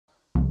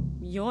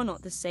You're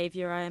not the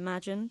savior I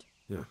imagined.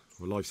 Yeah,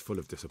 well, life's full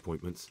of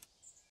disappointments.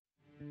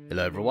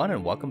 Hello everyone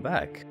and welcome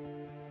back.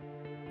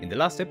 In the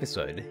last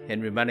episode,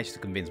 Henry managed to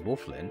convince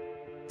Wolflin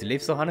to leave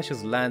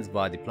Sohanish's lands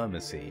via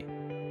diplomacy,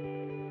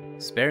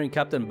 sparing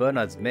Captain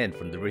Bernard's men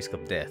from the risk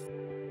of death.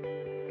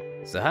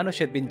 Sohanish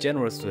had been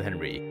generous to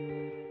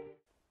Henry.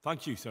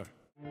 Thank you, sir.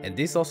 And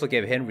this also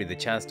gave Henry the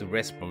chance to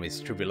rest from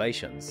his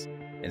tribulations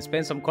and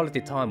spend some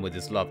quality time with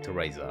his love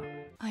Teresa.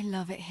 I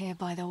love it here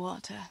by the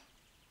water.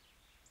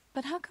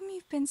 But how come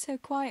you've been so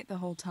quiet the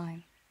whole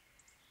time?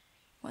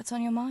 What's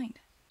on your mind?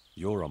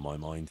 You're on my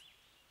mind.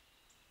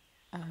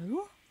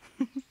 Oh?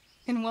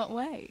 In what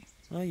way?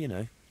 Well, you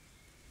know,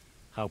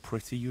 how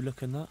pretty you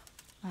look in that.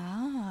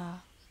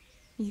 Ah,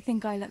 you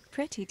think I look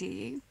pretty, do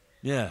you?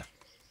 Yeah,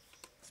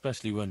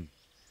 especially when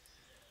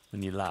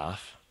you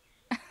laugh.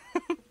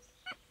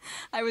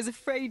 I was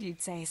afraid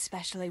you'd say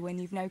especially when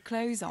you've no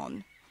clothes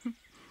on.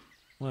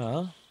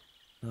 Well,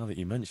 now that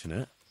you mention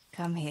it.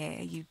 Come here,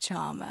 you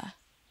charmer.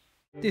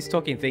 This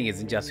talking thing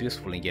isn't just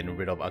useful in getting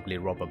rid of ugly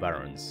robber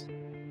barons,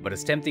 but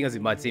as tempting as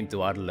it might seem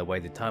to idle away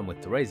the time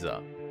with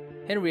Teresa,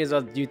 Henry has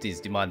other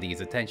duties demanding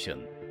his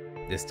attention.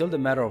 There's still the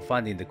matter of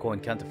finding the coin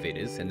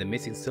counterfeiters and the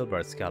missing silver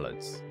at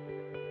Skalitz.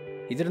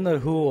 He didn't know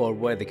who or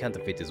where the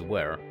counterfeiters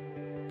were,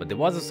 but there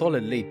was a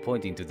solid lead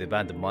pointing to the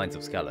abandoned mines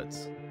of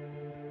Skalitz.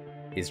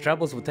 His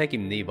travels would take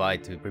him nearby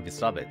to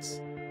Pribyslavitz,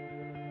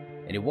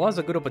 and it was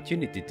a good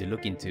opportunity to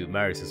look into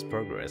Marius's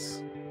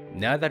progress,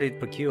 now that he'd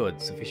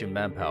procured sufficient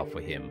manpower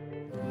for him.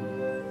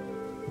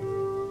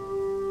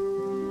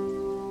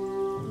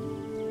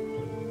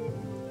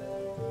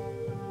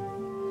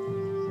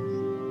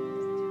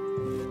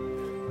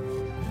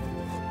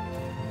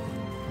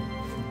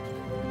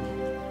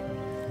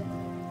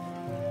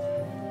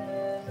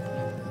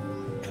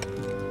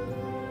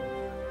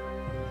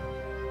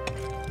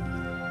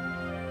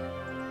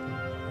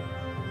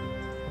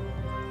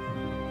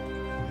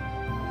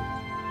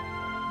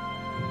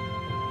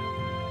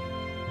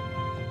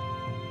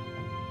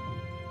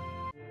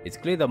 It's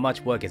clear that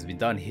much work has been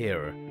done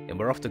here, and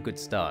we're off to a good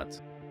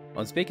start.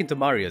 On speaking to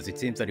Marius, it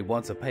seems that he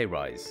wants a pay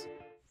rise.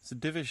 Sir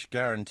Divish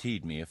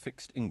guaranteed me a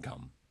fixed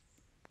income.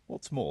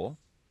 What's more,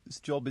 this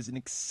job is an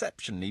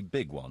exceptionally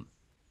big one.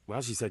 Well,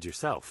 as you said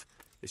yourself,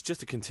 it's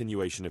just a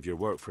continuation of your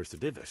work for Sir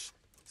Divish,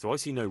 so I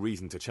see no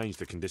reason to change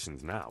the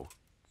conditions now.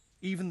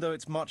 Even though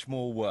it's much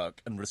more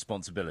work and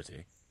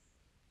responsibility.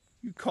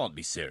 You can't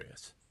be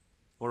serious.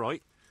 All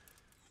right,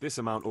 this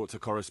amount ought to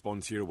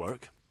correspond to your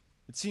work.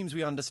 It seems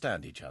we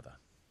understand each other.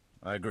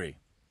 I agree.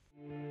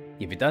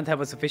 If you don't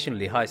have a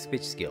sufficiently high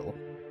speech skill,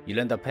 you'll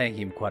end up paying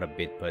him quite a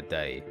bit per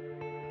day.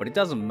 But it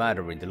doesn't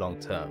matter in the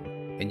long term,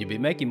 and you'll be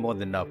making more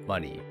than enough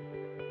money.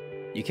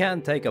 You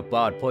can take a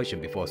barred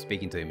poaching before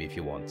speaking to him if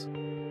you want.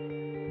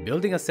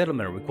 Building a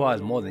settlement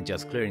requires more than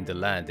just clearing the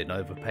land and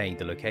overpaying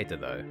the locator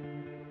though.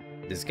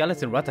 The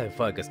Skalitz and Rattay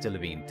folk are still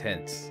living in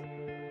tents,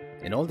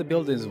 and all the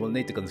buildings we'll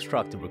need to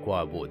construct will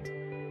require wood.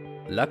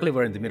 Luckily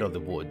we're in the middle of the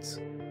woods,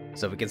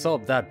 so we can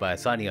solve that by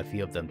assigning a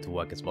few of them to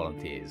work as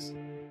volunteers.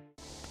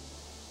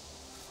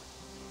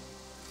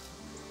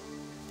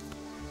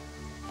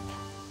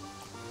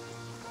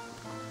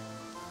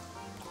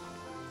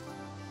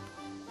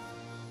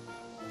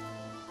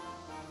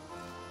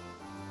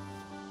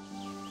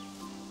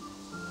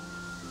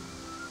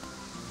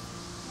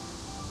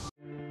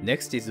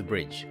 Next is the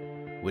bridge.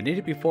 We need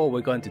it before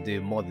we're going to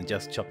do more than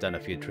just chop down a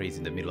few trees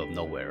in the middle of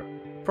nowhere.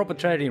 Proper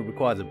trading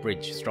requires a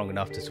bridge strong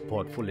enough to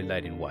support fully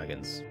laden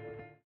wagons.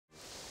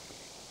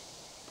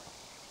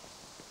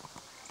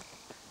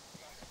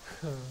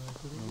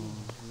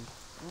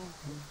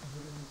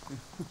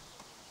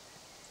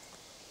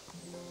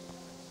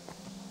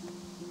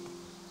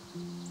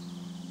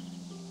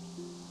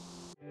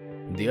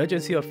 The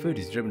urgency of food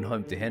is driven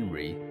home to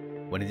Henry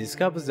when he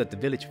discovers that the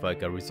village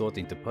folk are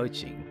resorting to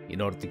poaching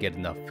in order to get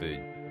enough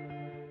food.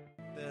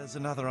 There's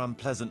another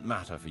unpleasant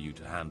matter for you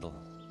to handle.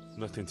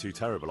 Nothing too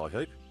terrible, I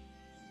hope.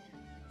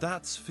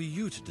 That's for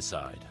you to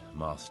decide,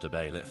 Master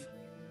Bailiff.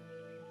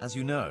 As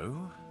you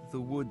know, the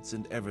woods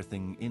and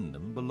everything in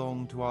them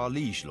belong to our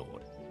liege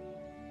lord.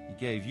 He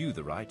gave you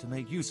the right to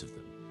make use of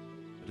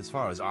them. But as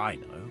far as I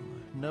know,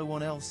 no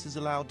one else is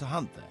allowed to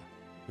hunt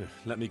there.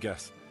 Let me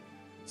guess.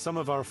 Some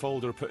of our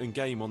fold are putting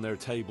game on their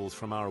tables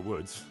from our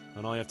woods,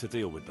 and I have to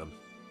deal with them.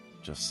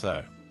 Just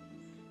so.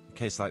 A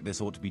case like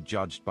this ought to be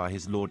judged by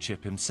his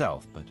lordship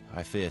himself, but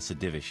I fear Sir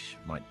Divish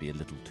might be a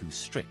little too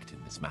strict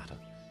in this matter.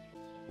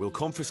 We'll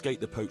confiscate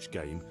the poached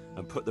game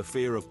and put the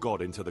fear of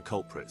God into the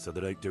culprit so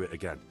they don't do it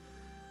again.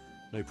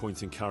 No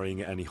point in carrying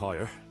it any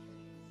higher.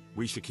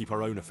 We should keep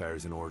our own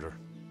affairs in order.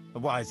 A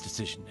wise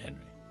decision,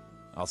 Henry.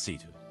 I'll see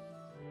to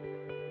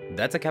it.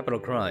 That's a capital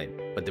crime,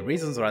 but the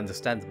reasons are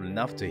understandable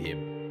enough to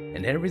him,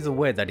 and Henry's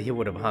aware that he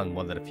would have hung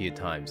more than a few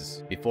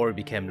times before he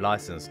became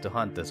licensed to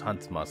hunt as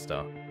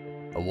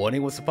huntsmaster. A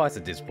warning will suffice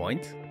at this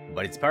point,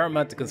 but it's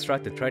paramount to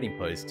construct a trading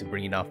post to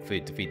bring enough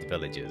food to feed the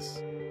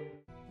villagers.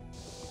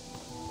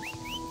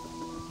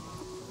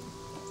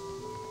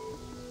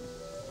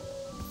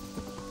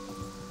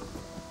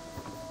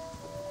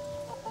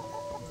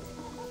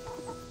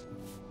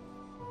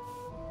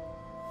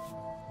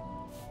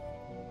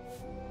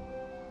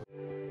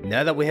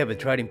 Now that we have a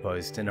trading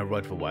post and a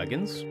road for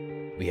wagons,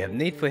 we have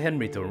need for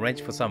Henry to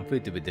arrange for some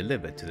food to be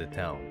delivered to the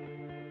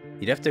town.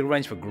 He'd have to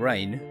arrange for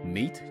grain,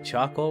 meat,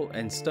 charcoal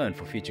and stone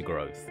for future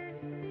growth.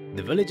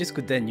 The villagers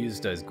could then use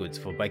those goods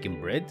for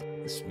baking bread,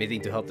 smithing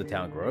to help the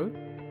town grow,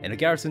 and a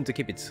garrison to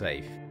keep it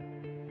safe.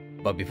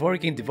 But before he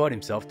can devote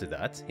himself to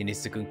that, he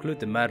needs to conclude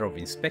the matter of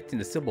inspecting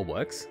the silver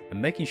works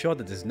and making sure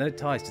that there's no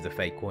ties to the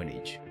fake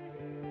coinage.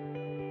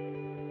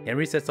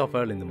 Henry sets off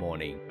early in the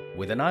morning,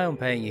 with an eye on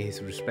paying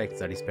his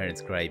respects at his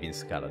parents' grave in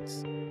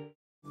Skalitz.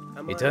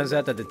 It turns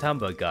out that the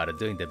Tambo guard are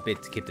doing their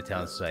bit to keep the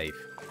town safe,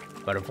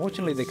 but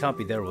unfortunately they can't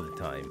be there all the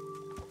time.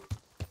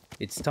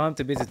 It's time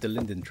to visit the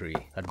Linden Tree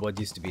at what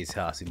used to be his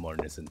house in more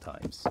innocent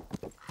times.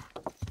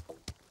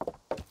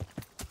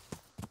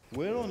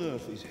 Where on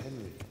earth is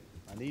Henry?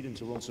 I need him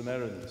to run some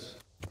errands.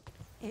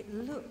 It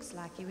looks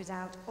like he was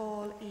out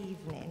all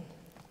evening,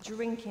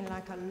 drinking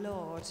like a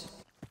lord.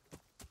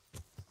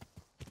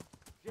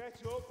 Get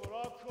up or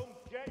I'll come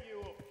get you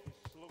up, you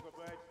slug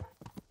of bed.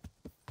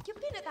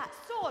 You've been at that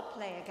sword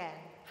play again,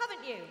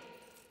 haven't you?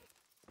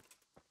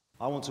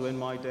 I want to end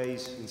my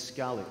days in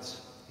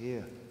Skalitz,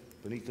 here,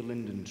 beneath the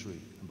Linden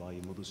Tree and by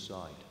your mother's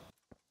side.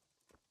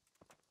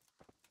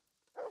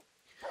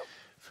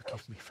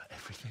 Forgive me for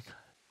everything.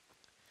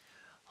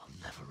 I'll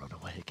never run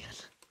away again.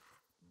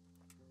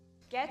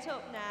 Get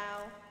up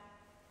now.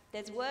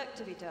 There's work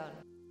to be done.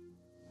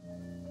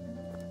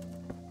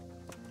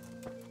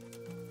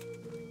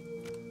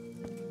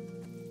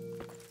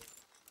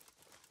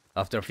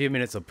 After a few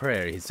minutes of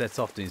prayer, he sets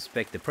off to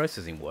inspect the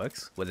processing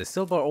works, where the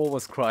silver ore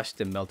was crushed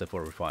and melted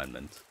for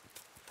refinement.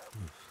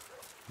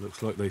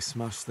 Looks like they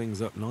smashed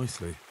things up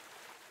nicely.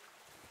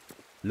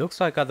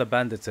 Looks like other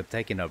bandits have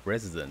taken up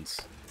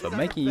residence, but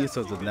making use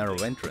of the narrow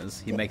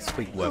entrance, he makes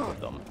quick work of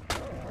them.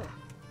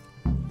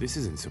 This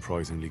is in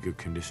surprisingly good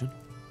condition.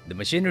 The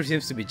machinery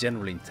seems to be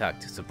generally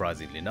intact,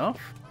 surprisingly enough.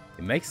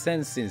 It makes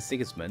sense since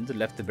Sigismund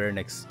left the very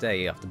next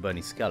day after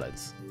burning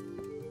Skalitz,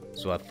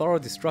 so a thorough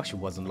destruction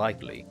wasn't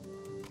likely.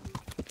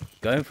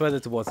 Going further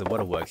towards the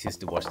waterworks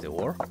used to wash the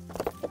ore.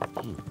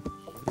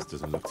 This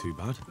doesn't look too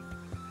bad.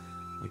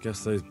 I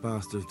guess those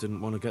bastards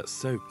didn't want to get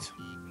soaked.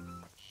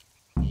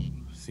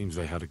 Seems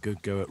they had a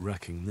good go at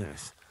wrecking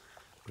this,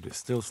 but it's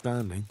still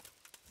standing.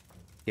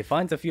 He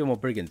finds a few more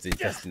brigands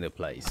infesting the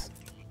place.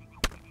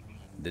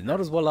 They're not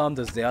as well armed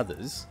as the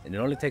others, and it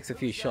only takes a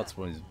few shots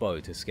from his bow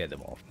to scare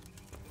them off.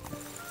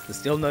 There's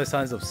still no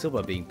signs of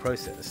silver being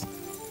processed,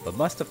 but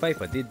Master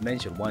Faber did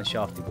mention one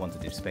shaft he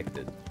wanted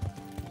inspected.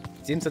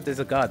 It seems that there's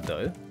a guard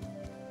though.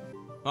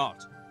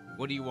 Halt!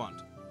 What do you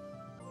want?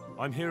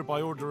 I'm here by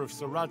order of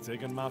Sir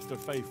Radzig and Master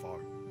Fafar.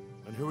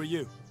 And who are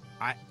you?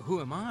 Who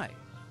am I?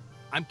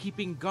 I'm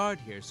keeping guard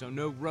here so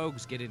no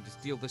rogues get in to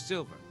steal the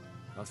silver.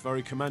 That's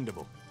very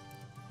commendable.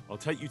 I'll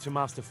take you to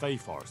Master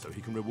Fafar so he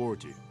can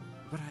reward you.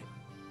 But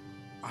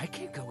I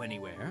can't go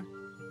anywhere.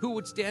 Who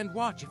would stand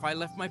watch if I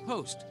left my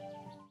post?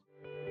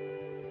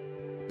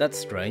 That's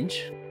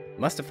strange.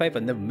 Master Faber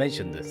never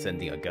mentioned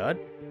sending a guard,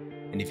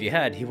 and if he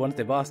had, he wouldn't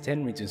have asked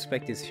Henry to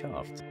inspect his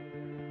shaft.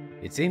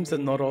 It seems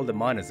that not all the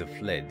miners have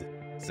fled,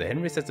 so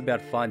Henry sets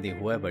about finding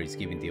whoever is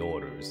giving the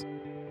orders.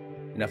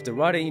 And after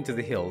riding into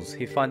the hills,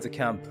 he finds a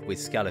camp with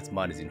Skalitz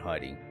miners in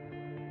hiding.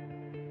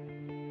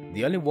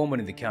 The only woman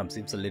in the camp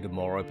seems a little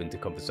more open to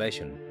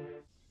conversation.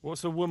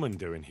 What's a woman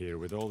doing here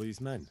with all these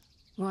men?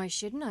 Why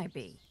shouldn't I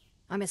be?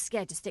 I'm as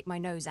scared to stick my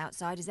nose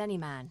outside as any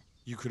man.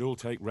 You could all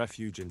take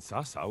refuge in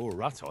Sasau or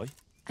Rattay.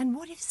 And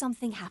what if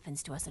something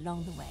happens to us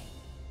along the way?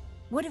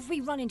 What if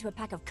we run into a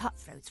pack of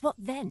cutthroats? What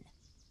then?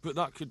 But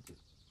that could...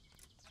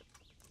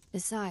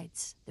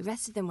 Besides, the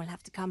rest of them will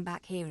have to come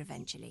back here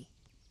eventually.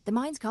 The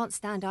mines can't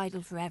stand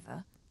idle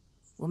forever.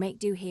 We'll make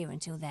do here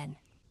until then.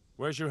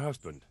 Where's your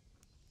husband?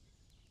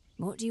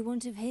 What do you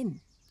want of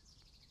him?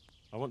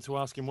 I want to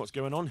ask him what's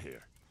going on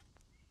here.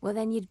 Well,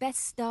 then you'd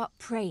best start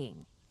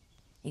praying.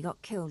 He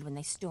got killed when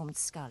they stormed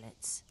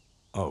Skalitz.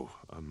 Oh,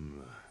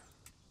 I'm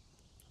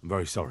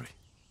very sorry.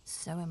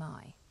 So am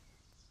I.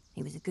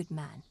 He was a good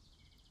man.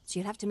 So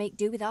you'll have to make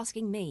do with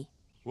asking me.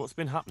 What's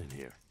been happening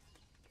here?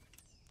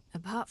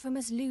 Apart from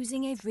us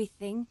losing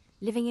everything,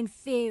 living in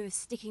fear of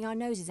sticking our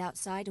noses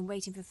outside and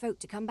waiting for folk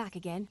to come back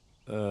again.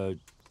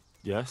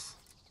 Yes?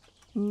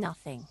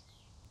 Nothing.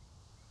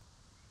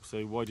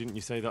 So why didn't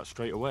you say that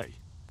straight away?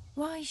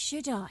 Why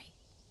should I?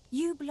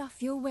 You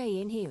bluff your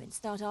way in here and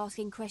start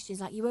asking questions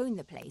like you own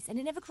the place, and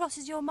it never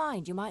crosses your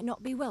mind you might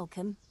not be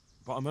welcome.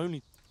 But I'm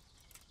only...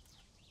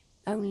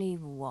 Only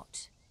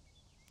what?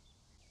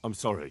 I'm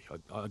sorry.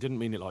 I didn't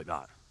mean it like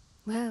that.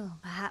 Well,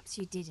 perhaps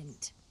you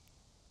didn't.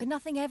 But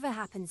nothing ever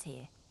happens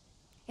here.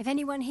 If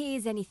anyone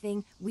hears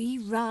anything, we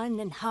run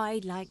and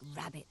hide like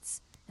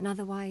rabbits. And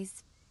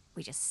otherwise,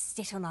 we just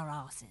sit on our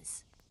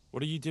asses.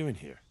 What are you doing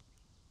here?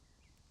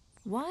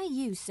 Why are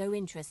you so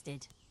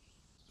interested?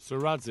 Sir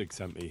Radzig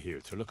sent me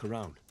here to look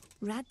around.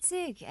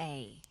 Radzig,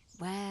 eh?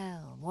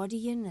 Well, what do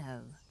you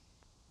know?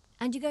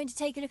 And you're going to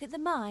take a look at the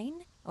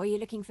mine? Or are you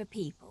looking for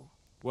people?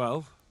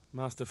 Well,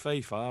 Master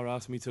Fafar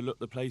asked me to look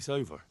the place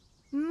over.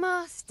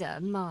 Master,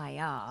 my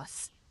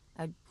arse.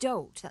 A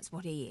dolt, that's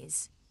what he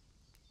is.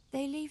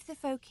 They leave the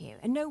folk here,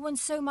 and no one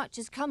so much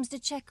as comes to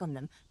check on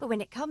them. But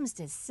when it comes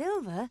to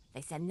silver,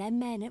 they send their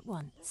men at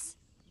once.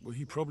 Well,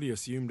 he probably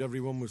assumed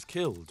everyone was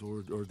killed,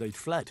 or they'd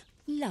fled.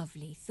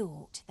 Lovely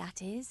thought,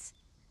 that is.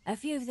 A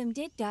few of them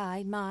did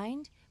die,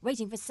 mind,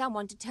 waiting for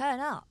someone to turn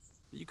up.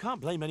 But you can't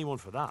blame anyone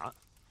for that.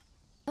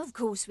 Of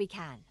course we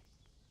can.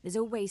 There's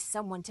always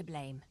someone to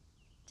blame.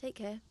 Take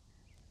care.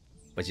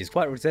 But she's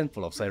quite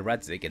resentful of Sir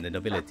Radzig and the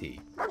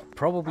nobility.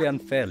 Probably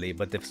unfairly,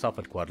 but they've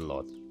suffered quite a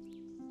lot.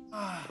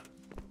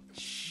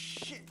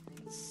 Shit!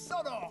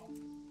 Sod off!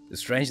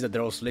 It's strange that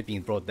they're all sleeping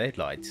in broad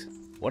daylight.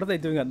 What are they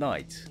doing at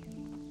night?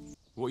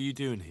 What are you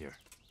doing here?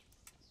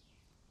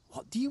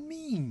 What do you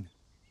mean?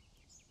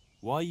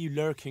 Why are you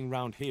lurking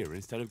round here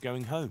instead of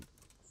going home?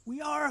 We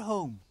are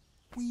home.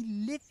 We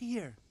live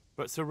here.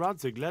 But Sir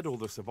Radzig led all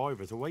the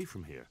survivors away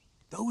from here.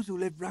 Those who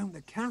live round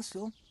the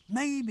castle,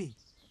 maybe.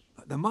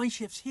 But the mine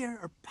shafts here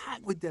are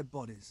packed with dead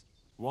bodies.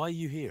 Why are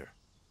you here?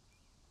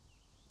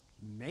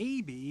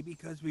 Maybe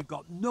because we've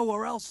got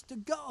nowhere else to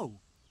go.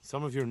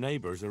 Some of your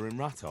neighbours are in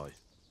Rattay.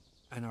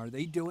 And are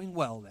they doing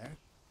well there?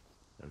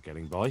 They're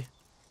getting by.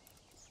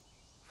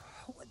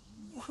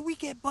 We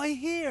get by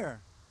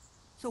here.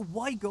 So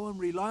why go and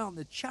rely on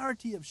the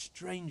charity of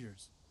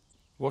strangers?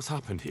 What's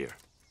happened here?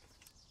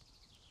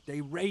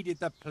 They raided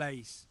the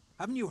place.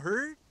 Haven't you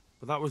heard?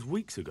 But that was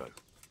weeks ago.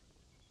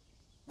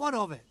 What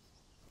of it?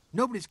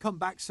 Nobody's come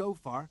back so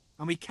far,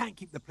 and we can't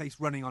keep the place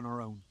running on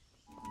our own.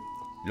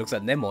 Looks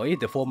like Nemoy,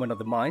 the foreman of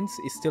the mines,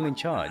 is still in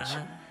charge,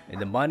 and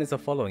the miners are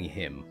following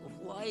him.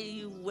 Why are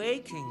you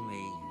waking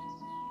me?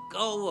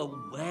 Go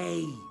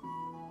away.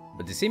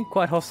 But they seem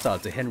quite hostile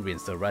to Henry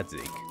and Sir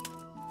Radzig.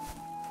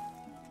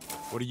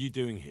 What are you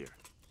doing here?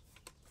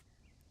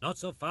 Not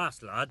so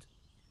fast, lad.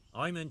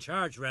 I'm in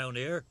charge round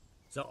here,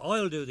 so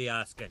I'll do the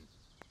asking.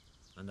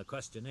 And the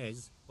question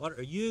is, what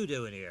are you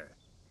doing here?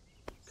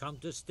 Come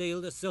to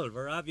steal the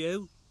silver, have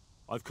you?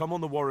 I've come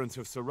on the warrant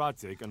of Sir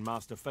Radzig and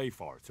Master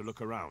Fafar to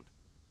look around.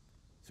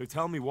 So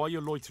tell me why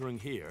you're loitering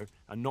here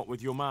and not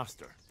with your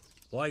master.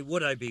 Why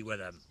would I be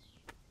with him?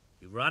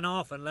 He ran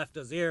off and left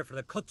us here for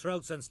the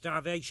cutthroats and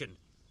starvation.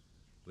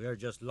 We're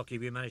just lucky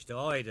we managed to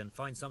hide and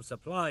find some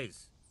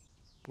supplies.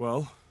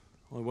 Well,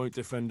 I won't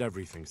defend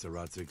everything Sir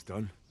Radzig's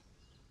done.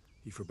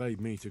 He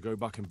forbade me to go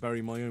back and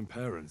bury my own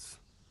parents.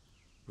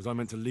 Was I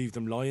meant to leave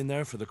them lying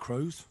there for the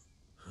crows?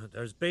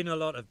 There's been a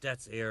lot of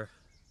deaths here,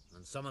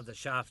 and some of the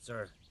shafts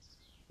are,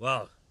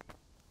 well,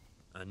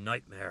 a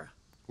nightmare.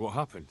 What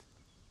happened?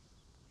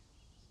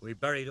 We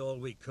buried all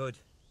we could,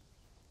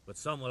 but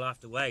some will have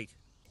to wait.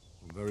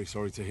 I'm very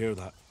sorry to hear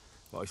that,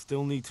 but I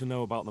still need to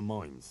know about the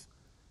mines.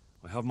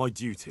 I have my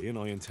duty and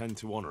I intend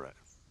to honour it.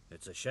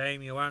 It's a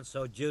shame you aren't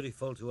so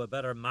dutiful to a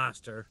better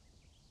master.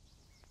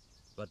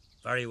 But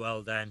very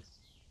well then.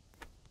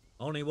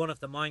 Only one of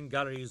the mine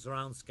galleries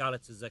around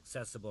Skalitz is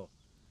accessible.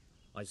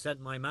 I sent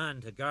my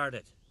man to guard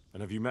it.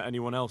 And have you met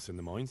anyone else in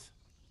the mines?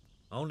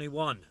 Only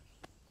one.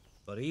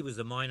 But he was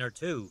a miner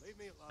too,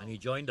 and he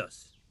joined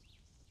us.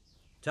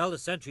 Tell the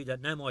sentry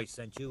that Nemoy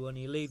sent you and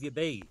he'll leave you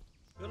be.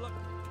 Good luck.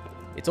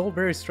 It's all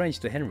very strange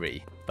to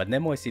Henry, but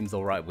Nemoy seems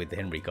alright with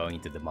Henry going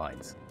into the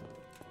mines.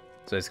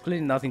 So there's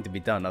clearly nothing to be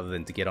done other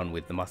than to get on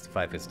with the Master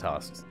Fifer's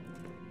tasks.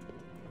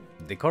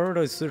 The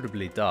corridor is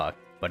suitably dark,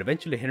 but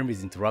eventually Henry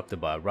is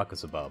interrupted by a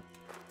ruckus above.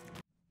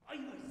 I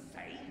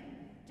say,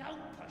 don't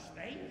push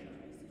me!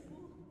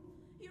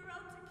 You're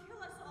out to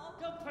kill us all!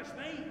 Don't push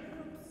me!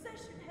 Your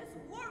obsession has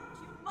warped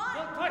your mind!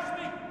 Don't push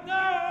me!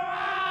 No!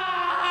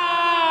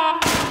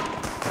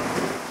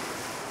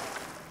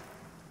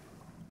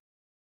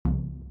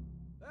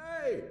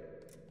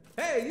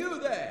 Hey, you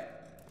there!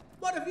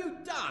 What have you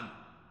done?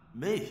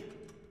 Me?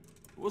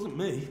 It wasn't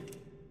me.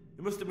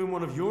 It must have been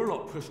one of your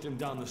lot pushed him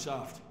down the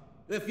shaft.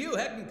 If you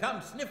hadn't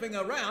come sniffing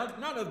around,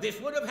 none of this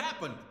would have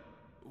happened.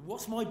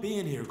 What's my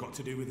being here got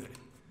to do with it?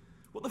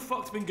 What the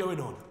fuck's been going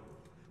on?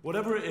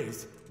 Whatever it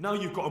is, now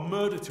you've got a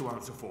murder to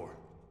answer for.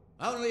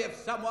 Only if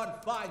someone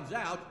finds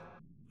out.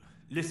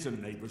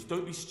 Listen, neighbours,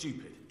 don't be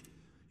stupid.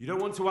 You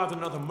don't want to add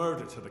another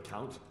murder to the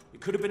count.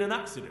 It could have been an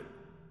accident.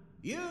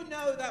 You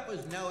know that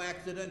was no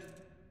accident.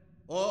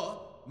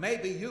 Or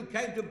maybe you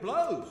came to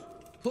blows,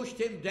 pushed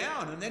him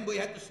down, and then we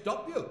had to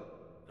stop you.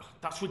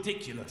 That's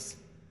ridiculous.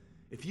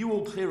 If you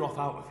all clear off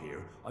out of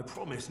here, I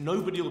promise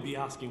nobody will be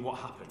asking what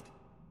happened.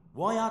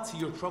 Why add to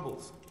your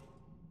troubles?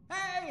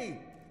 Hey!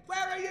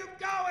 Where are you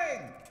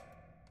going?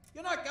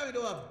 You're not going to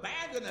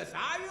abandon us,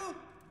 are you?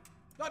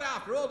 Not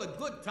after all the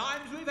good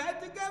times we've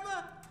had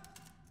together?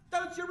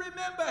 Don't you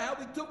remember how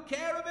we took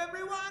care of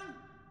everyone?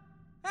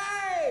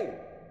 Hey!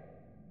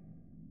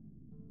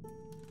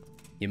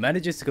 He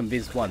manages to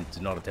convince one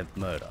to not attempt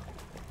murder.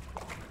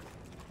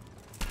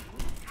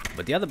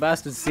 But the other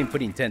bastards seem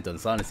pretty intent on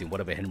silencing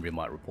whatever Henry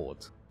might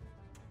report.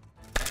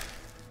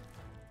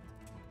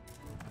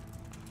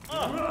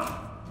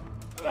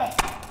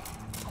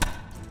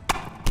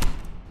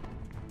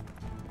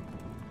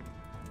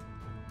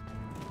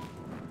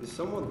 Is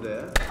someone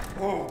there?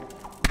 Oh.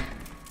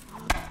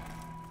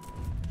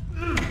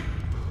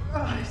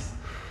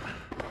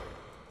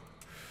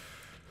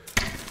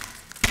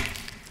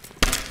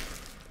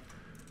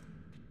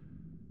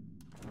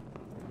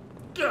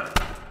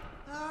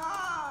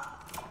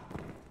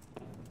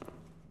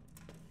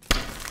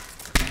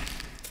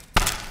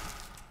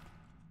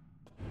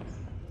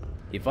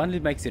 He finally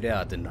makes it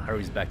out and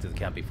hurries back to the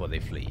camp before they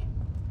flee.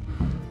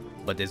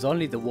 But there's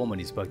only the woman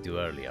he spoke to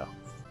earlier.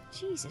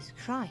 Jesus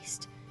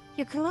Christ,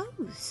 your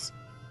clothes.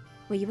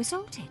 Were you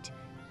assaulted?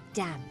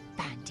 Damn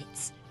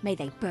bandits. May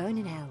they burn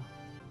in hell.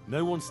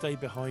 No one stayed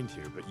behind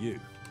here but you.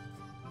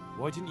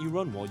 Why didn't you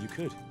run while you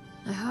could?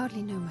 I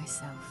hardly know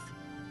myself.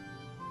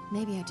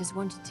 Maybe I just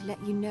wanted to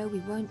let you know we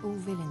weren't all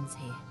villains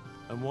here.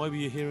 And why were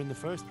you here in the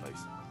first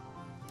place?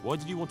 Why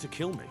did you want to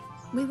kill me?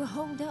 We were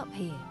holed up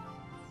here.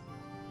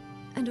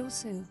 And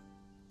also,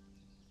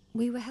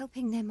 we were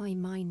helping Nemai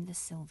mine the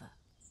silver.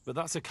 But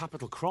that's a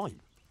capital crime.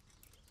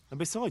 And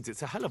besides,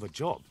 it's a hell of a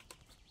job.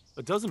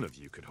 A dozen of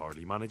you could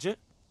hardly manage it.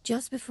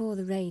 Just before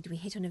the raid, we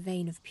hit on a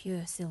vein of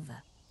pure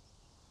silver.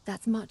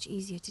 That's much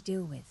easier to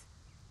deal with.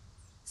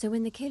 So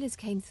when the killers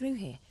came through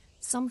here,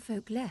 some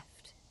folk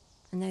left,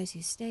 and those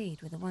who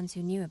stayed were the ones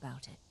who knew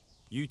about it.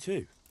 You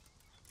too?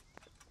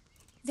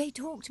 They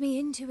talked me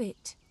into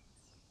it.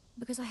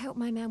 Because I helped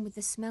my man with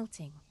the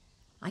smelting.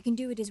 I can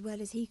do it as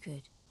well as he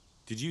could.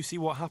 Did you see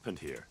what happened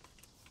here?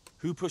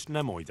 Who pushed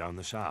Nemoi down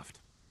the shaft?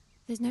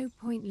 There's no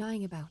point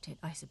lying about it,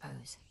 I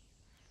suppose.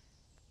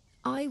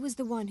 I was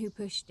the one who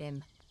pushed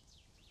him.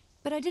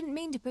 But I didn't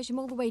mean to push him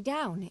all the way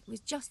down. It was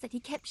just that he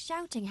kept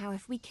shouting how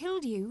if we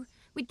killed you,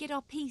 we'd get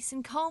our peace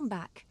and calm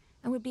back,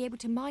 and we'd be able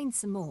to mine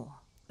some more.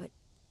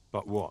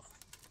 But what?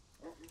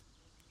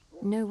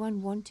 No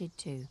one wanted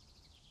to.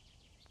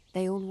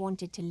 They all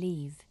wanted to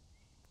leave.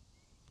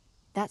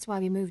 That's why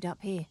we moved up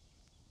here.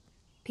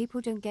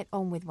 People don't get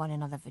on with one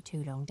another for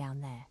too long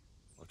down there.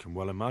 I can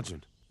well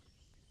imagine.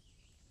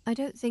 I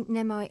don't think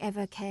Nemai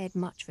ever cared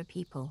much for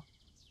people.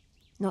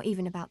 Not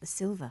even about the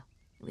silver.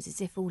 It was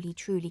as if all he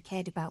truly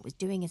cared about was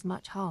doing as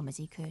much harm as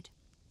he could.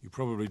 You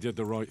probably did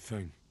the right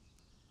thing.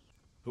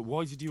 But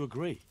why did you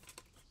agree?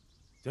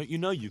 Don't you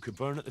know you could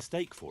burn at the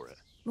stake for it?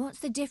 What's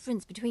the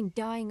difference between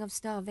dying of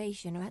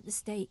starvation or at the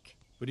stake?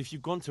 But if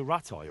you'd gone to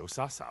Ratai or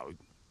Sasau...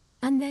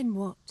 And then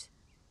what?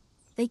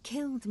 They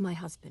killed my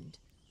husband,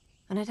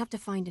 and I'd have to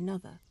find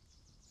another.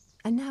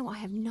 And now I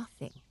have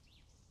nothing.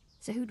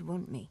 So who'd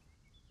want me?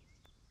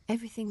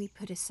 Everything we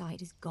put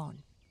aside is gone.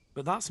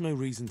 But that's no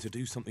reason to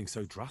do something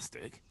so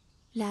drastic.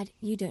 Lad,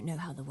 you don't know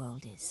how the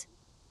world is.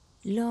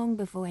 Long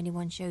before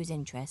anyone shows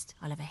interest,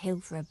 I'll have a hill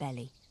for a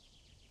belly.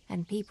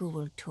 And people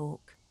will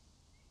talk,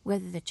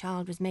 whether the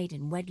child was made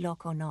in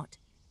wedlock or not.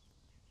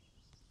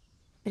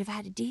 But if I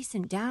had a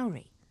decent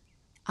dowry,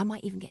 I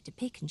might even get to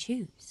pick and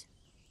choose.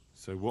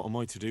 So what am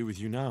I to do with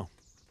you now?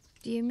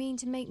 Do you mean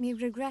to make me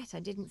regret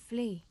I didn't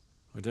flee?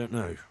 I don't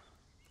know.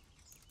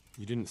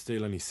 You didn't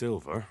steal any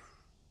silver,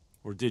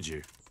 or did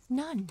you?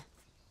 None.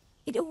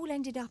 It all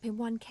ended up in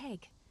one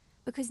keg,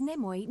 because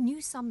Nemoi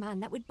knew some man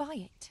that would buy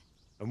it.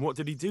 And what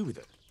did he do with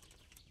it?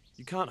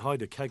 You can't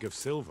hide a keg of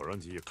silver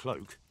under your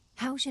cloak.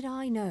 How should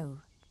I know?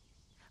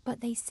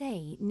 But they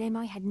say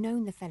Nemai had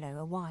known the fellow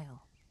a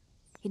while.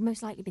 He'd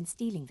most likely been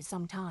stealing for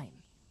some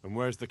time. And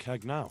where's the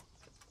keg now?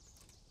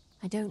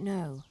 I don't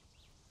know.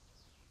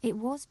 It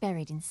was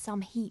buried in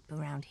some heap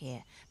around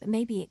here, but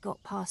maybe it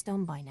got passed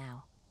on by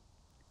now.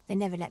 They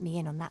never let me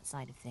in on that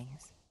side of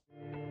things.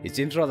 It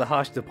seems rather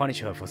harsh to punish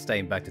her for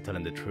staying back to tell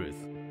him the truth,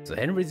 so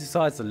Henry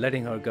decides that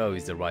letting her go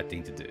is the right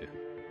thing to do.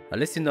 At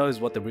least he knows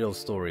what the real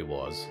story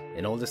was,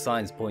 and all the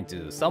signs point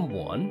to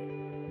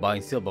someone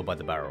buying silver by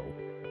the barrel.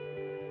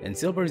 And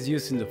silver is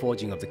used in the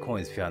forging of the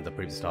coins found at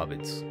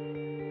Pribyslavitz.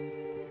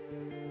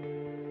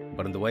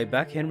 But on the way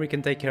back, Henry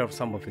can take care of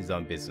some of his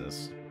own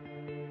business.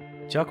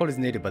 Charcoal is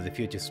needed by the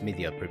future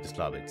smithy at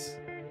Pribyslavitz.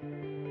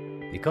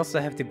 It costs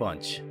a hefty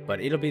bunch, but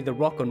it'll be the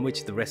rock on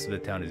which the rest of the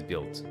town is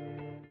built.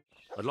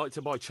 I'd like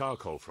to buy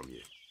charcoal from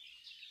you.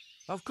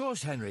 Of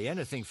course, Henry,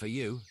 anything for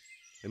you.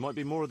 It might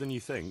be more than you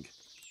think.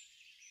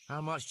 How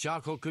much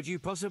charcoal could you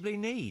possibly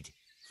need?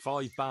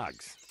 5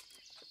 bags.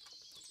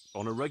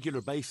 On a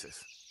regular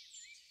basis.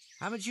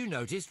 Haven't you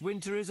noticed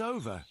winter is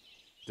over?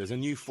 There's a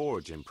new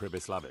forge in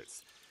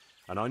Pribyslavitz,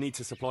 and I need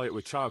to supply it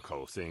with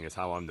charcoal, seeing as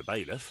how I'm the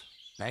bailiff.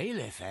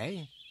 Bailiff,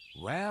 eh?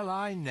 Well,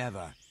 I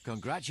never.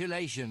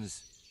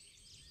 Congratulations.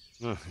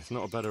 It's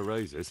not a bed of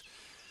roses,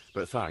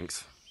 but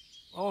thanks.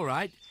 All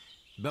right,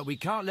 but we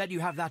can't let you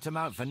have that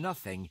amount for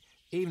nothing,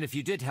 even if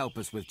you did help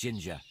us with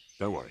ginger.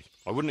 Don't worry,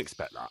 I wouldn't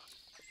expect that.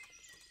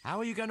 How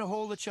are you going to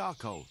haul the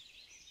charcoal?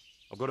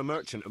 I've got a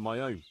merchant of my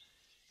own.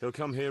 He'll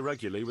come here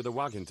regularly with a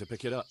wagon to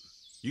pick it up.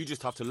 You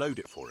just have to load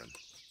it for him.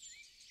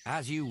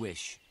 As you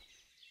wish.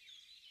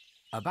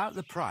 About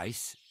the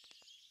price...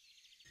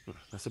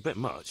 That's a bit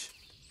much.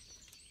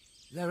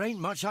 There ain't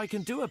much I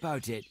can do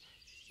about it.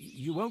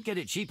 You won't get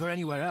it cheaper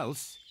anywhere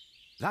else.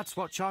 That's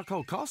what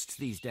charcoal costs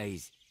these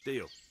days.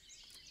 Deal.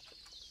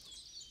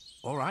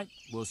 All right,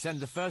 we'll send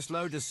the first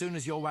load as soon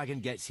as your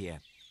wagon gets here.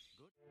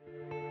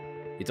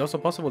 It's also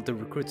possible to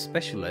recruit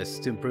specialists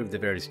to improve the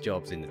various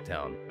jobs in the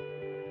town.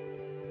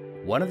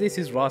 One of these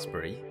is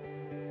Raspberry,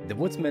 the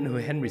woodsman who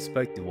Henry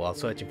spoke to while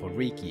searching for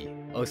Riki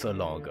oh so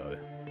long ago.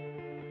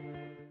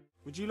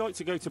 Would you like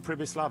to go to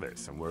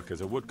Pribyslavitz and work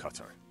as a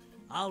woodcutter?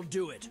 I'll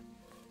do it.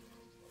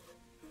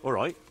 All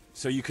right,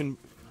 so you can...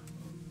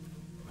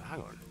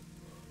 Hang on.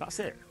 That's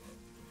it?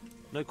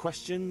 No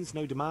questions,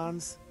 no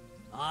demands?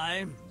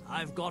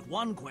 I've got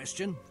one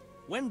question.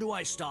 When do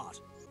I start?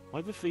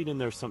 I've a feeling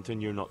there's something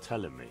you're not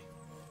telling me.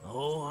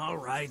 Oh, all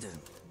right.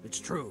 It's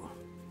true.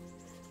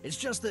 It's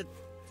just that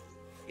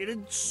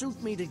it'd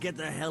suit me to get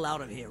the hell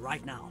out of here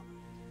right now.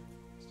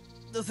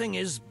 The thing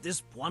is,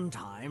 this one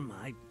time,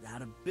 I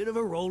had a bit of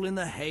a roll in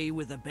the hay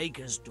with the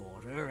baker's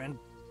daughter, and,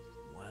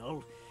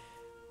 well,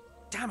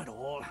 damn it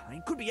all,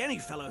 it could be any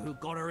fellow who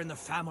got her in the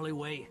family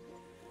way.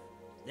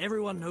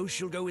 Everyone knows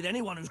she'll go with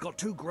anyone who's got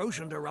two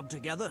groschen to rub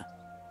together.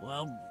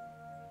 Well,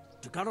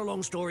 to cut a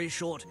long story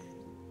short,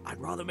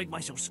 I'd rather make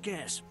myself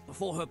scarce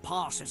before her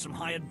pa sets some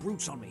hired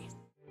brutes on me.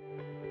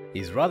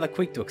 He's rather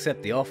quick to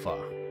accept the offer,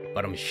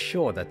 but I'm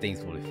sure that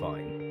things will be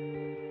fine.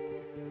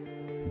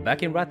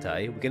 Back in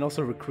Rattay, we can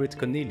also recruit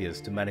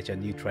Cornelius to manage our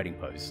new trading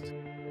post.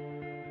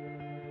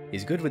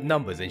 He's good with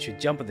numbers and should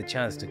jump at the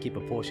chance to keep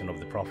a portion of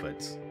the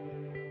profits.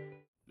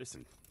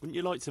 Listen, wouldn't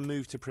you like to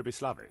move to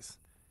Pribyslavitz?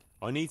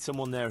 I need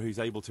someone there who's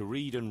able to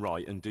read and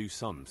write and do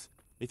sums.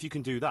 If you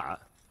can do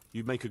that,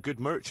 you'd make a good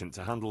merchant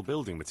to handle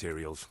building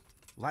materials.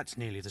 Well, that's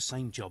nearly the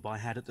same job I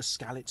had at the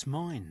Skalitz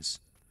mines.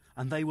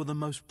 And they were the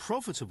most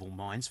profitable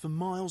mines for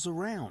miles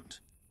around.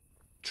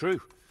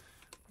 True.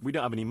 We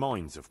don't have any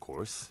mines, of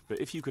course, but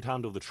if you could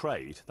handle the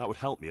trade, that would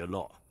help me a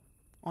lot.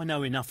 I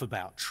know enough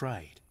about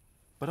trade,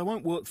 but I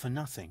won't work for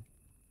nothing.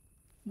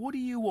 What are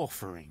you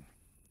offering?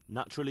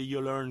 Naturally,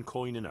 you'll earn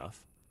coin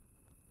enough.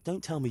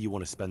 Don't tell me you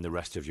want to spend the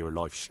rest of your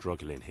life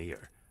struggling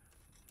here.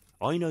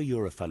 I know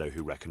you're a fellow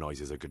who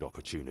recognises a good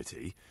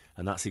opportunity,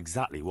 and that's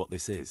exactly what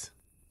this is.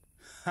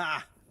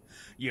 Ha!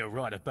 You're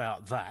right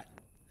about that.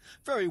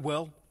 Very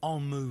well, I'll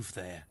move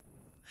there.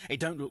 It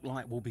don't look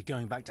like we'll be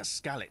going back to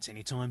Skalitz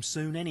anytime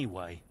soon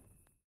anyway.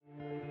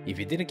 If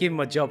you didn't give him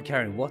a job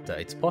carrying water,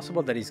 it's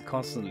possible that he's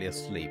constantly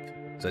asleep,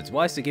 so it's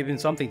wise to give him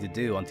something to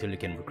do until you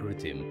can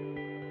recruit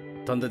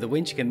him. Thunder the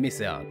Winch can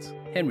miss out.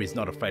 Henry's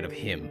not afraid of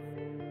him.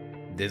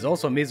 There's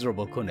also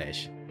miserable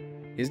Kunesh.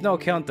 He's no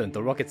accountant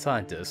or rocket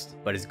scientist,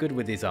 but is good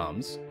with his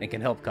arms and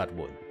can help cut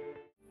wood.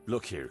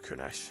 Look here,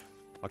 Kunesh.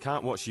 I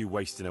can't watch you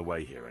wasting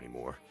away here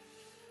anymore.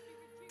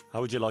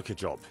 How would you like a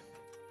job?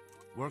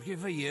 Working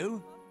for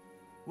you?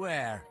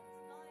 Where?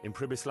 In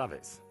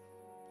Pribyslavitz.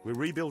 We're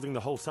rebuilding the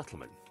whole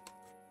settlement.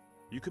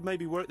 You could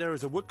maybe work there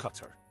as a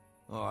woodcutter.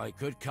 Oh, I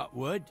could cut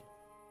wood.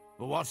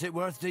 But what's it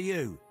worth to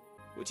you?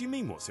 What do you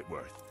mean, what's it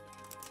worth?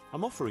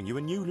 I'm offering you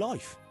a new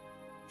life.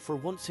 For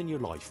once in your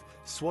life,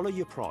 swallow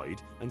your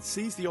pride and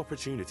seize the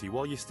opportunity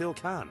while you still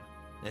can.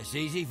 It's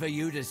easy for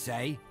you to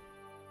say.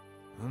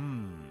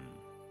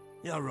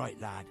 You're right,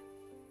 lad.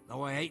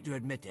 Though I hate to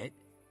admit it.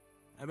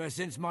 Ever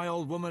since my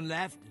old woman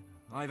left,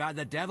 I've had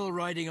the devil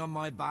riding on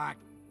my back.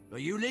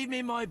 But you leave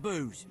me my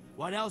booze.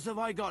 What else have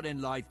I got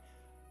in life?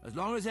 As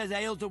long as there's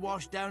ale to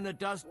wash down the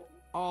dust,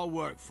 I'll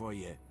work for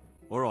you.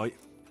 All right,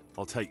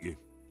 I'll take you.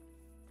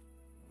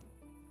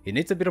 He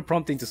needs a bit of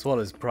prompting to swallow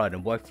his pride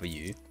and work for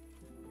you.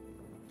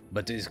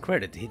 But to his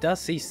credit, he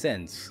does see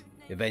sense,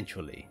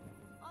 eventually.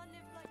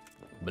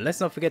 But let's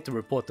not forget to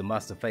report to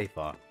Master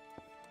Faithar.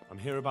 I'm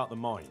here about the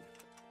mine.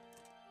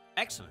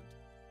 Excellent.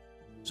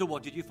 So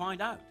what did you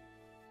find out?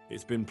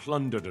 It's been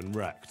plundered and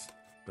wrecked,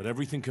 but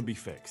everything can be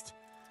fixed.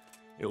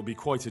 It'll be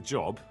quite a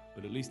job,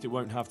 but at least it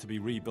won't have to be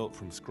rebuilt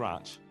from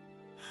scratch.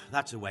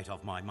 That's a weight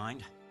off my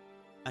mind.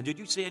 And did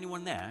you see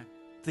anyone there?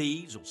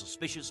 Thieves or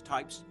suspicious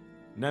types?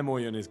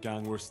 Nemoy and his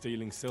gang were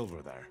stealing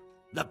silver there.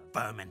 The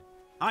vermin!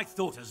 I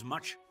thought as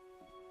much.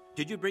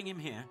 Did you bring him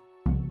here?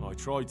 I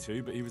tried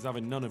to, but he was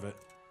having none of it.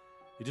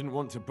 He didn't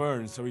want to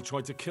burn, so he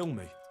tried to kill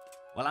me.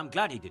 Well, I'm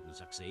glad he didn't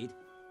succeed.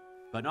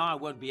 But now I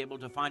won't be able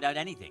to find out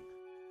anything.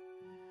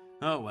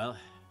 Oh well,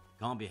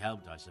 can't be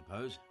helped, I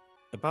suppose.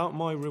 About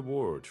my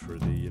reward for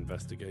the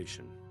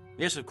investigation.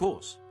 Yes, of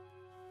course.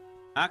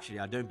 Actually,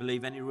 I don't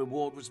believe any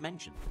reward was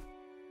mentioned.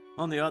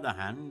 On the other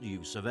hand,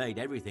 you surveyed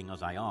everything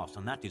as I asked,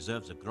 and that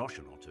deserves a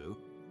groschen or two.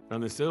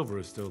 And the silver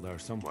is still there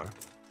somewhere.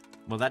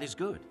 Well, that is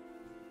good.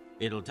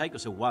 It'll take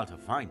us a while to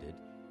find it,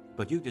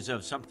 but you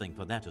deserve something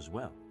for that as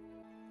well.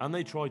 And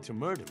they tried to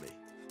murder me.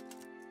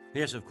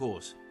 Yes, of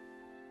course.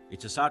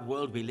 It's a sad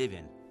world we live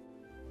in.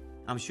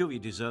 I'm sure you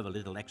deserve a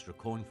little extra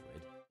coin for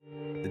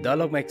it. The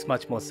dialogue makes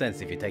much more sense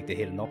if you take the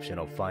hidden option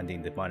of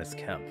finding the miners'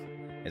 camp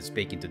and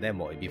speaking to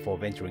Nemoy before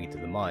venturing into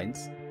the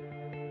mines.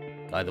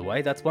 Either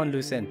way, that's one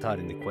loose end tied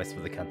in the quest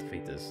for the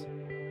counterfeiters.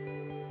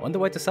 On the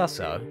way to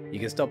Sassau, you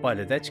can stop by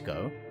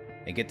Ledechko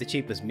and get the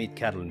cheapest meat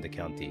cattle in the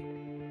county.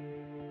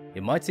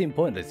 It might seem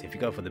pointless if you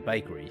go for the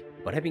bakery,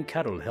 but having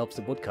cattle helps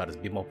the woodcutters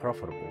be more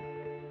profitable.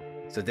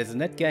 So there's a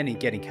net gain in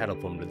getting cattle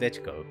from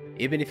Ledechko,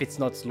 even if it's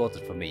not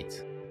slaughtered for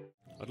meat.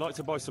 I'd like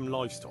to buy some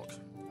livestock.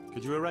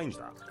 Could you arrange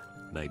that?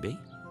 Maybe.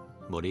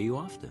 What are you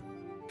after?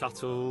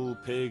 Cattle,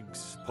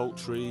 pigs,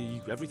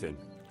 poultry, everything.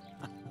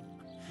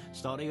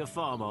 Starting a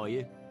farm, are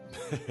you?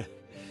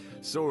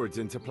 Swords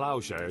into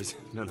plowshares?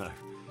 No,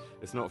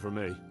 it's not for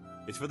me.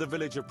 It's for the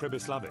village of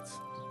Pribyslavitz.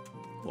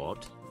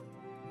 What?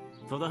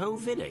 For the whole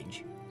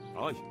village?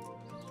 Aye.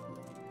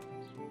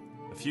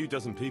 A few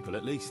dozen people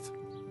at least.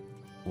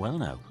 Well,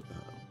 no.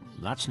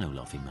 That's no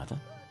laughing matter.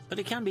 But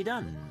it can be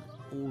done.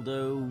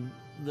 although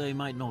they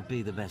might not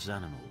be the best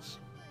animals.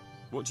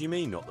 What do you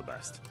mean, not the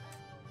best?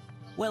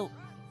 Well,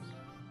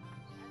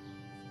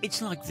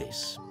 it's like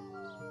this.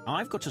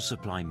 I've got to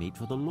supply meat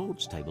for the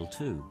Lord's table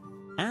too.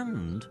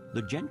 And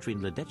the gentry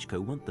in Ledechko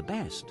want the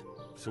best.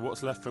 So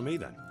what's left for me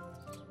then?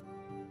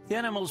 The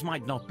animals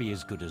might not be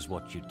as good as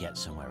what you'd get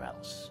somewhere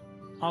else.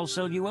 I'll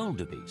sell you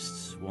older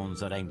beasts, ones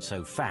that ain't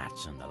so fat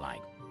and the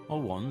like.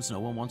 Or ones no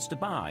one wants to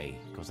buy,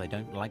 because they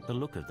don't like the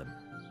look of them.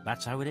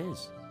 That's how it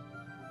is.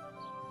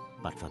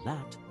 But for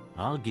that,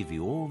 I'll give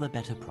you all the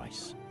better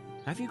price.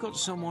 Have you got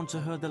someone to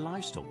herd the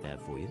livestock there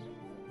for you?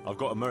 I've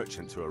got a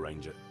merchant to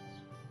arrange it.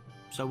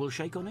 So we'll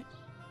shake on it?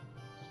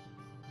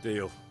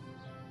 Deal.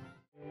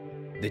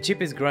 The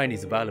cheapest grain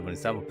is available in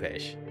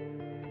Samopesh.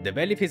 The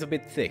bailiff is a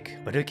bit thick,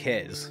 but who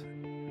cares?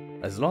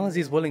 As long as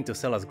he's willing to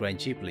sell us grain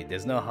cheaply,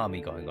 there's no harm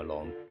in going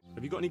along.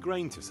 Have you got any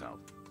grain to sell?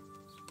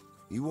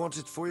 You want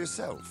it for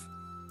yourself?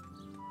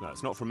 No,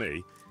 it's not for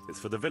me. It's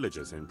for the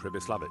villagers in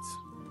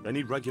Pribyslavitz. They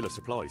need regular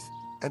supplies.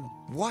 And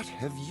what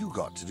have you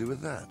got to do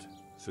with that?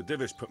 So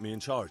Divish put me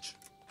in charge.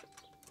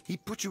 He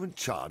put you in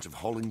charge of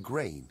hauling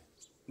grain?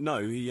 No,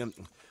 he, oh,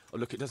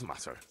 look, it doesn't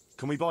matter.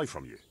 Can we buy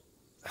from you?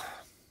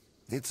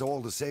 It's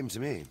all the same to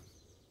me.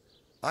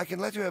 I can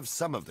let you have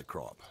some of the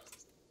crop.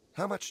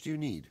 How much do you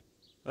need?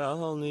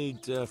 Well, I'll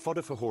need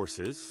fodder for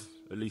horses,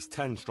 at least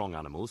 10 strong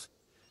animals,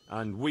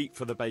 and wheat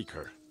for the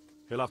baker.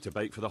 He'll have to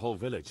bake for the whole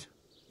village.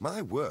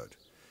 My word.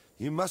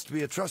 You must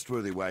be a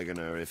trustworthy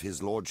wagoner if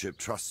his lordship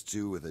trusts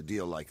you with a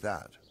deal like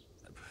that.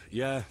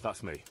 Yeah,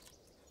 that's me.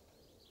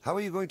 How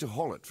are you going to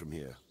haul it from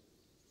here?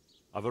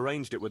 I've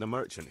arranged it with a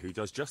merchant who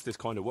does just this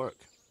kind of work.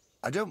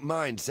 I don't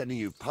mind sending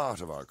you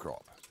part of our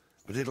crop,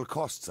 but it'll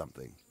cost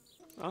something.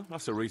 Oh,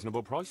 that's a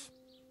reasonable price.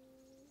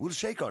 We'll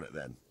shake on it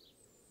then.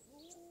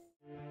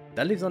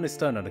 That leaves only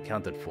stone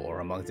unaccounted for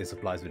amongst the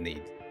supplies we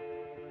need.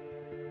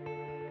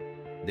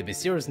 The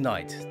mysterious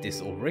knight,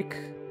 this Ulrich,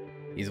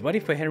 is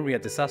waiting for Henry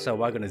at the Sasha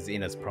Wagoner's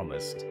Inn as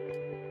promised.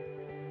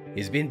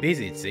 He's been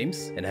busy, it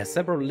seems, and has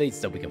several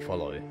leads that we can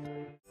follow.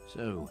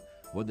 So,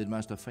 what did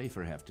Master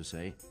Pfeiffer have to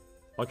say?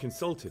 I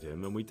consulted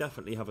him, and we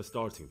definitely have a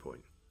starting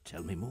point.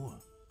 Tell me more.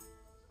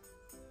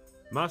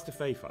 Master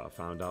Pfeiffer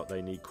found out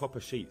they need copper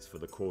sheets for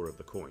the core of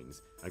the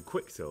coins, and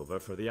quicksilver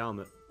for the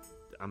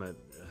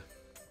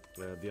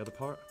the other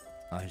part?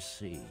 I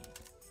see.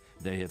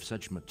 They have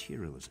such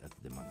materials at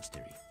the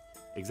monastery.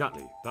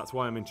 Exactly. That's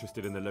why I'm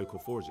interested in the local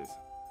forges.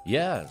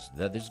 Yes,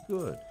 that is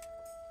good.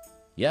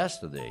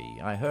 Yesterday,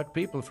 I heard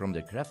people from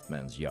the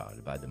craftsman's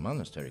yard by the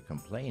monastery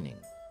complaining.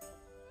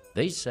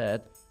 They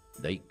said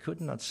they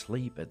could not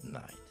sleep at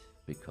night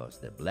because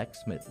the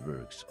blacksmith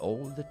works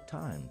all the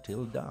time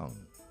till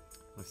dawn.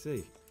 I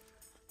see.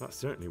 That's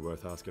certainly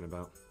worth asking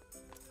about.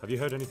 Have you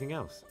heard anything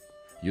else?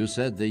 You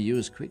said they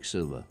use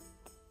quicksilver.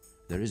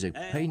 There is a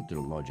painter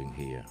lodging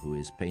here who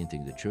is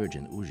painting the church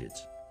in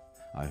Ujits.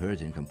 I heard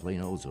him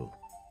complain also.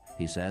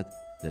 He said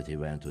that he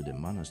went to the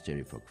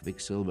monastery for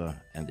quicksilver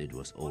and it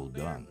was all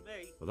gone.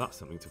 Well, that's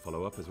something to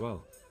follow up as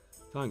well.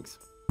 Thanks.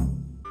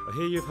 I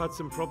hear you've had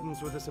some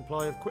problems with the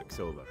supply of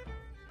quicksilver.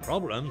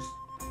 Problems?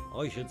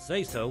 I should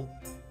say so.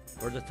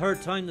 For the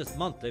third time this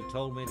month they've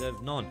told me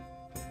they've none.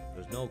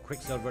 There's no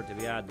quicksilver to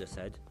be had, they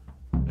said.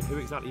 And who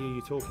exactly are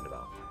you talking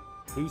about?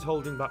 Who's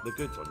holding back the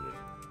goods on you?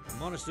 The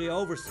monastery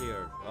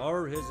overseer,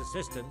 or his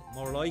assistant,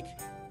 more like.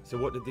 So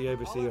what did the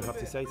overseer have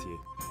to say to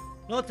you?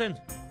 Nothing.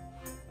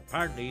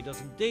 Apparently he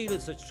doesn't deal in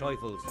such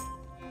trifles.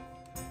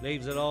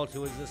 Leaves it all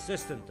to his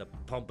assistant, the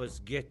pompous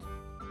git.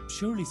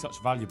 Surely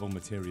such valuable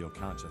material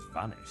can't just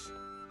vanish.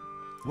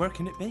 Where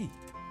can it be?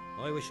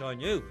 I wish I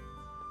knew.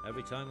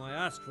 Every time I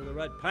ask for the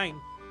red paint,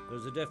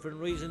 there's a different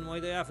reason why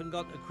they haven't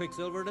got the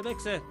quicksilver to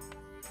mix it.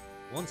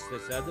 Once they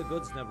said the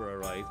goods never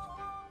arrived,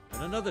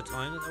 and another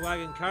time that the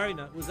wagon carrying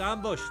it was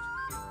ambushed.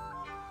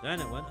 Then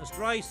it went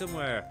astray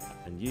somewhere.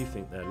 And you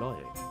think they're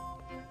lying?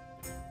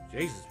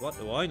 Jesus, what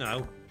do I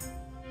know?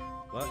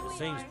 But it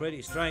seems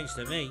pretty strange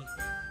to me.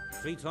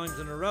 3 times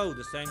in a row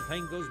the same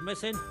thing goes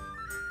missing.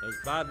 There's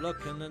bad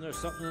luck and then there's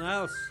something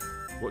else.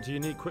 What do you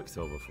need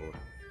quicksilver for?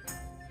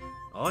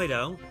 I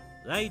don't.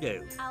 They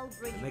do. I'll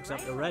bring They mix you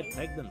up the red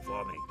pigment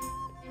for me.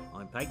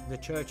 I'm painting the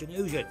church in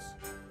Ujits.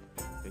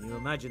 Can you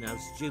imagine how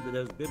stupid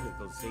those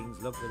biblical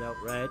scenes look without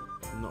red?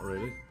 Not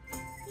really.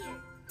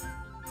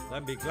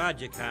 Then be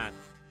glad you can.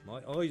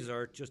 My eyes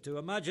hurt just to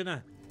imagine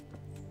it.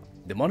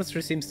 The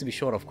monastery seems to be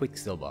short of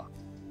quicksilver.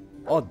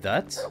 Odd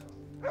that.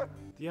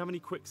 Do you have any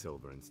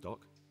quicksilver in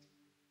stock?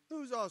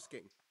 Who's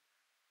asking?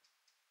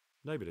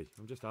 Nobody.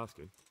 I'm just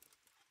asking.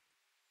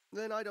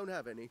 Then I don't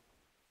have any.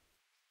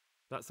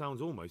 That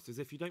sounds almost as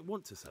if you don't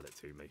want to sell it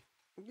to me.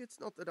 It's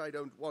not that I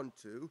don't want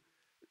to.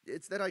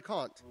 It's that I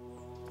can't.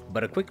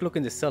 But a quick look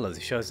in the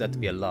cellars shows that to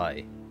be a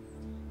lie.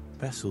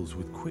 Vessels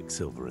with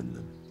quicksilver in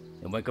them.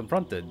 And when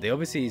confronted, the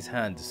overseer's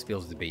hand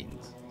spills the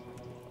beans.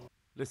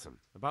 Listen,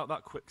 about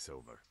that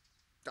quicksilver.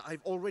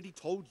 I've already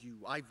told you.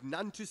 I've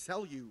none to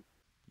sell you.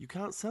 You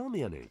can't sell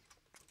me any.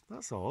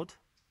 That's odd,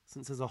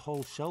 since there's a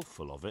whole shelf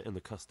full of it in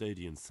the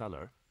custodian's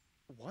cellar.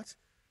 What?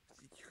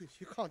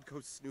 You can't go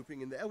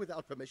snooping in there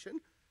without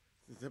permission.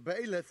 The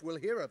bailiff will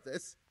hear of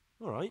this.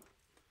 All right.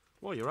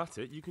 While you're at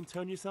it, you can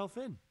turn yourself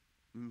in.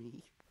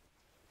 Me?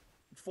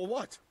 For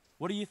what?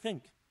 What do you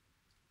think?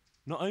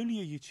 Not only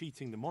are you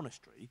cheating the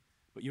monastery,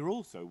 but you're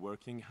also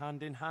working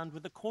hand in hand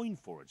with the coin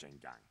foraging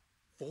gang.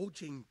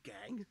 Forging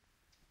gang?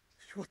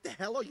 What the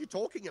hell are you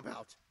talking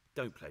about?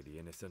 Don't play the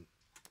innocent.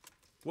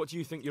 What do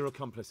you think your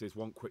accomplices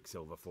want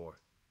Quicksilver for?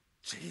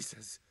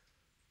 Jesus.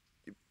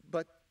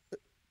 But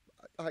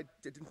I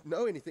didn't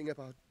know anything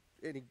about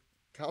any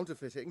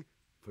counterfeiting.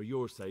 For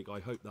your sake,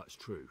 I hope that's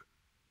true.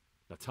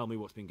 Now tell me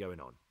what's been going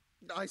on.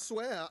 I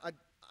swear,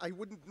 I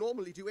wouldn't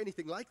normally do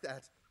anything like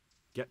that.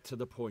 Get to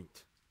the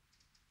point.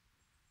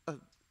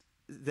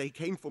 They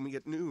came for me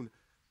at noon,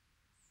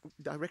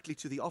 directly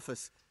to the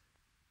office.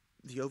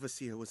 The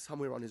overseer was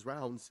somewhere on his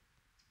rounds.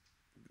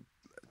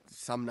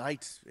 Some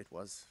night, it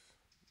was,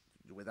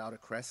 without a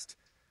crest,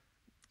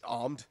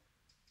 armed.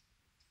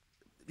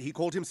 He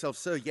called himself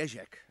Sir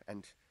Jezek,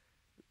 and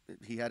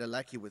he had a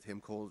lackey with him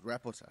called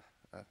Rapota,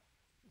 a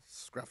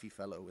scruffy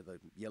fellow with a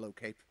yellow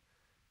cape.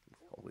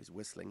 Always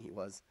whistling he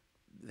was.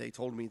 They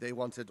told me they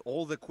wanted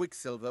all the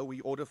quicksilver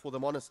we order for the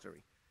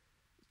monastery.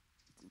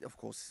 Of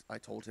course, I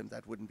told him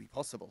that wouldn't be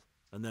possible.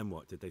 And then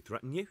what? Did they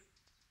threaten you?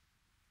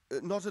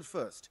 Not at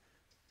first.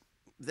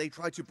 They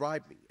tried to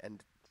bribe me,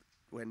 and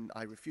when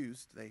I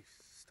refused, they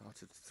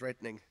started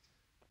threatening.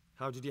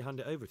 How did you hand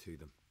it over to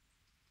them?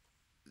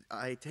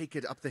 I take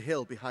it up the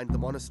hill behind the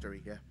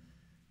monastery here.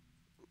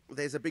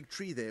 There's a big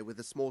tree there with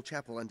a small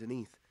chapel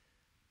underneath.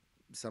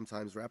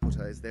 Sometimes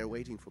Rapota is there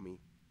waiting for me.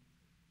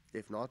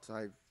 If not,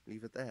 I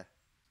leave it there.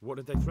 What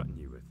did they threaten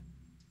you with?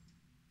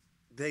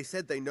 They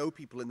said they know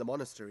people in the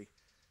monastery.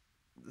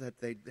 That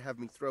they'd have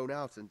me thrown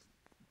out and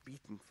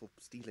beaten for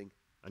stealing.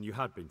 And you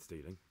had been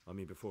stealing? I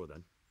mean, before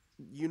then?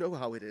 You know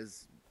how it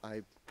is.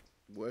 I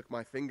work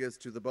my fingers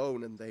to the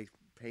bone and they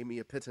pay me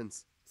a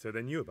pittance. So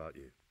they knew about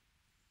you?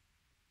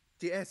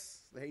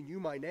 Yes, they knew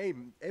my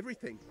name,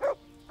 everything.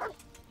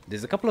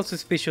 There's a couple of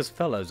suspicious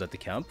fellows at the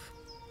camp.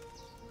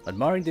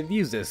 Admiring the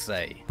views, they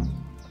say.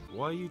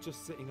 Why are you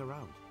just sitting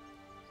around?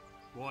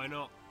 Why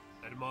not?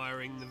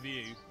 Admiring the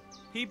view.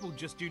 People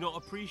just do not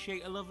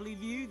appreciate a lovely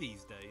view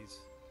these days.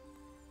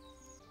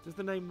 Does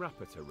the name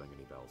Rapota ring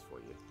any bells for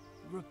you?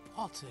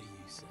 Rapota,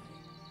 you say?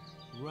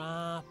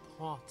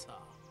 Rapota.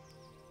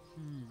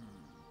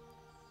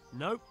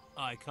 Nope,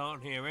 I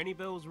can't hear any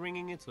bells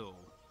ringing at all.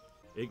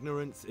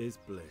 Ignorance is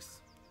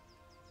bliss.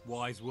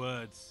 Wise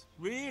words.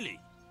 Really?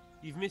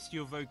 You've missed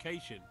your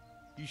vocation.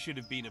 You should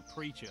have been a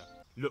preacher.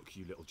 Look,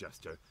 you little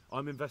jester,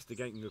 I'm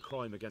investigating a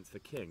crime against the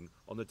king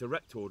on the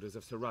direct orders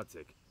of Sir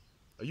Radzig.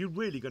 Are you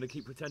really going to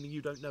keep pretending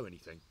you don't know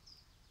anything?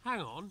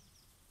 Hang on.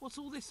 What's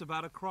all this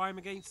about a crime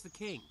against the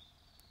king?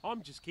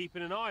 I'm just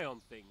keeping an eye on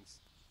things.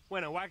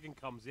 When a wagon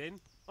comes in,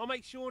 I'll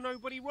make sure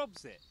nobody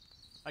robs it.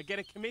 I get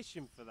a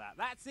commission for that.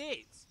 That's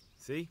it.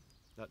 See?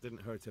 That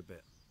didn't hurt a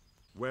bit.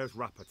 Where's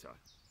Rapota?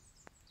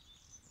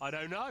 I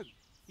don't know.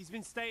 He's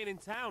been staying in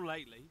town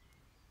lately.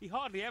 He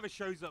hardly ever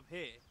shows up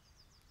here.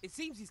 It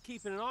seems he's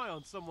keeping an eye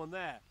on someone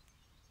there.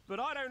 But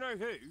I don't know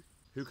who.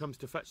 Who comes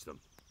to fetch them?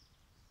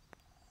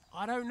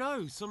 I don't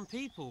know. Some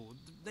people.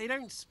 They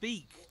don't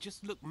speak.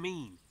 Just look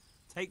mean.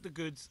 Take the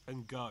goods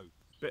and go.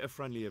 Bit of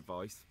friendly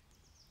advice.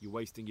 You're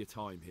wasting your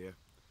time here.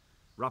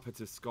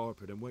 Rapota's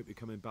scarpered and won't be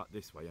coming back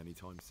this way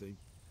anytime soon.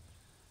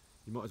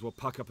 You might as well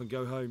pack up and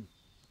go home.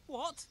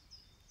 What?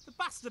 The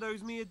bastard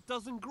owes me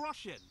 12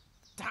 groschen.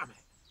 Damn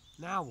it.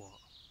 Now what?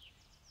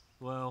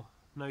 Well,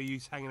 no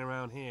use hanging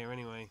around here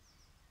anyway.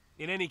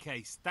 In any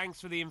case,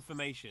 thanks for the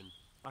information.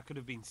 I could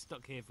have been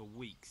stuck here for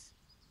weeks.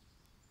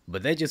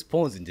 But they're just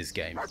pawns in this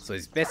game, so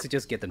it's best to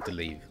just get them to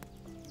leave.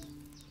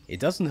 It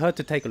doesn't hurt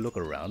to take a look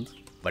around,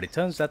 but it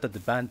turns out that the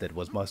bandit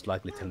was most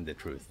likely telling the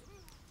truth.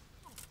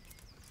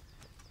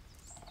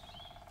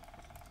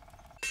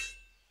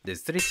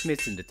 There's 3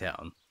 smiths in the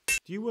town.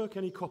 Do you work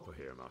any copper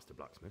here, Master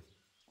Blacksmith?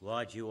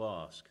 Why'd you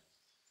ask?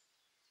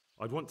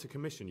 I'd want to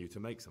commission you to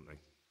make something.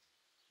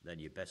 Then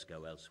you best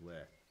go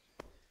elsewhere.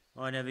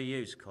 I never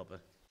use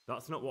copper.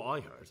 That's not what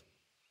I heard.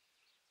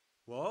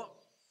 What?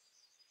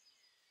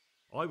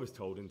 I was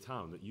told in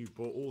town that you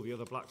bought all the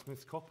other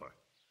blacksmiths' copper.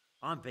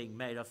 I'm being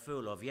made a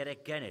fool of yet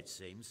again, it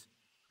seems.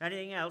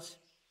 Anything else?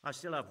 I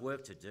still have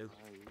work to do.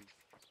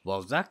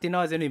 While Zack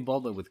denies any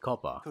involvement with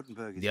copper,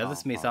 the other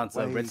smiths aren't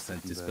so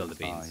reticent to spill the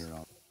beans.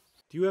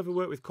 Do you ever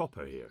work with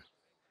copper here?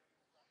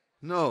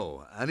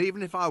 No, and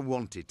even if I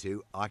wanted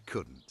to, I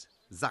couldn't.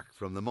 Zack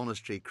from the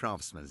Monastery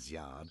Craftsman's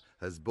Yard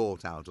has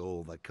bought out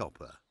all the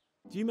copper.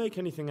 Do you make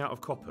anything out of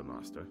copper,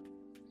 Master?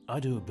 I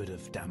do a bit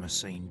of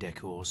Damascene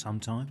decor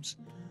sometimes.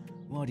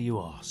 Why do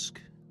you ask?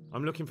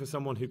 I'm looking for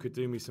someone who could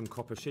do me some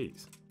copper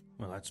sheets.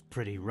 Well, that's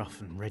pretty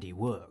rough and ready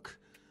work.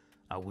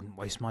 I wouldn't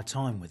waste my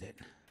time with it.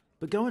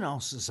 But go and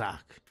ask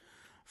Zack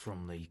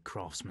from the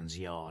Craftsman's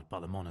Yard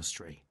by the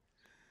monastery.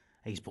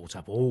 He's bought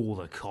up all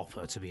the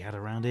copper to be had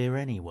around here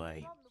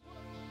anyway.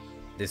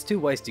 There's 2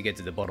 ways to get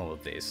to the bottom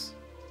of this.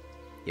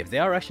 If they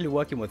are actually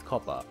working with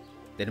copper,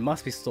 then it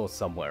must be stored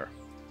somewhere.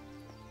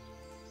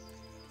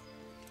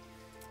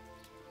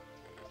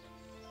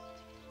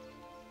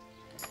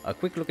 A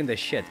quick look in the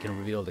shed can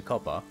reveal the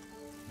copper,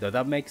 though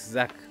that makes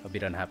Zack a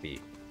bit unhappy.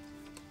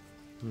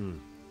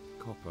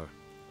 Copper.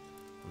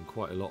 And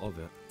quite a lot of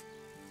it.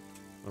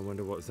 I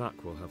wonder what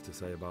Zack will have to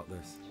say about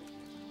this.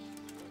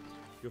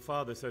 Your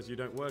father says you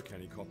don't work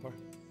any copper.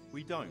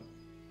 We don't.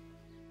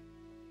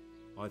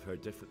 I've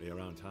heard differently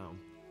around town.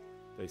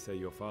 They say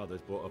your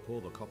father's bought up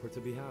all the copper to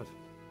be had.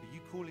 Are you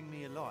calling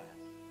me a liar?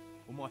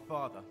 Or my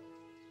father?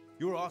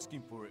 You're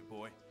asking for it,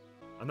 boy.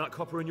 And that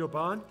copper in your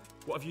barn?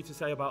 What have you to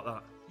say about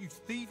that? You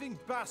thieving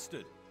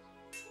bastard!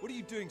 What are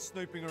you doing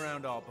snooping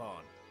around our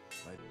barn?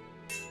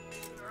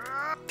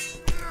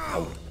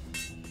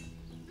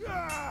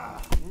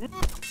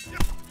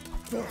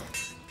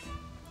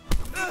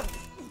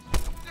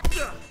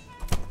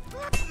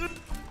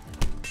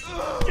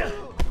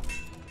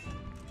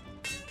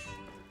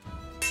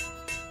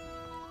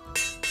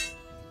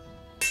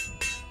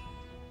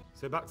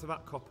 So back to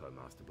that copper,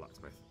 Master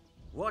Blacksmith.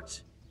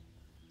 What?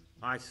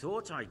 I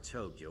thought I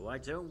told you I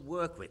don't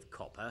work with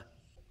copper.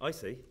 I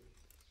see.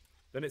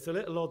 Then it's a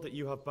little odd that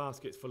you have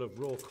baskets full of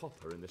raw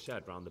copper in the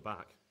shed round the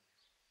back.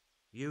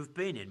 You've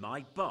been in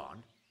my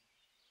barn?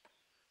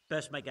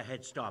 Best make a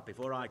head start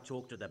before I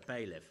talk to the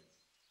bailiff.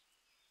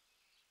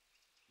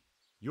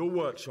 Your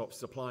workshop's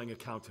supplying a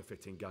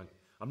counterfeiting gang.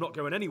 I'm not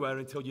going anywhere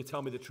until you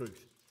tell me the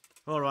truth.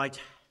 All right.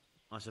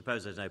 I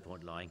suppose there's no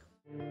point lying.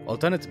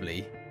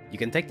 Alternatively, you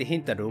can take the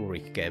hint that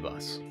Ulrich gave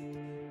us.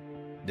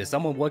 There's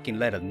someone working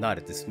late at night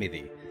at the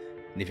smithy,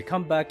 and if you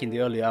come back in the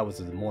early hours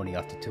of the morning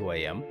after 2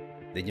 AM,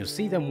 then you'll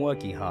see them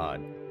working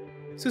hard.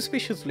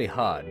 Suspiciously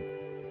hard.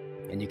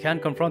 And you can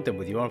confront them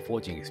with your own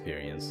forging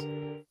experience.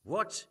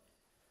 What?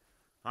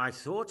 I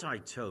thought I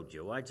told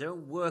you I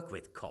don't work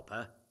with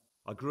copper.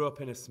 I grew up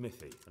in a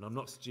smithy, and I'm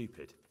not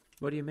stupid.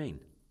 What do you mean?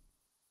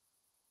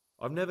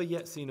 I've never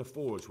yet seen a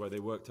forge where they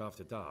worked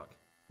after dark.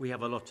 We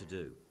have a lot to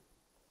do.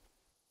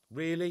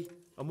 Really?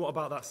 And what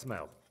about that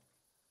smell?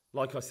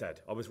 Like I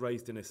said, I was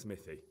raised in a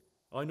smithy.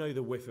 I know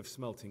the whiff of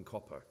smelting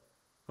copper.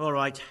 All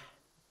right.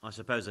 I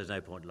suppose there's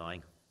no point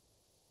lying.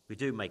 We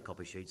do make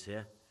copper sheets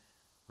here,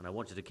 and I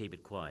wanted to keep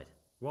it quiet.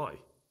 Why?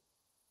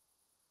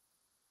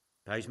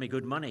 Pays me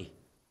good money,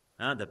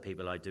 and the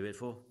people I do it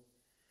for.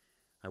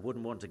 I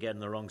wouldn't want to get on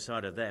the wrong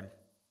side of them.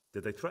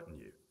 Did they threaten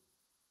you?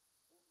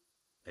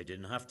 They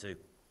didn't have to.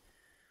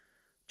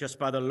 Just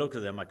by the look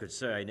of them, I could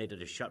say I needed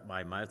to shut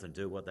my mouth and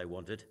do what they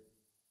wanted.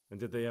 And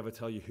did they ever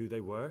tell you who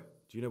they were?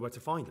 Do you know where to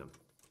find them?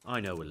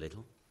 I know a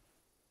little.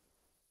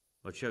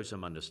 But show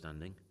some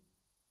understanding.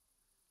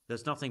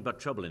 There's nothing but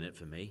trouble in it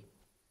for me.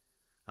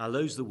 I'll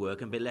lose the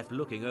work and be left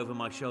looking over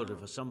my shoulder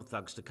for some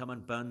thugs to come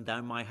and burn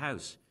down my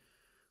house.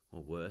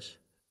 Or worse.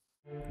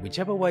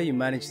 Whichever way you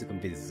manage to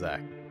convince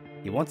Zack,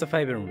 he wants a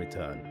favor in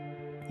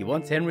return. He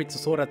wants Henry to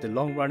sort out the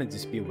long-running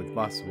dispute with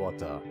Master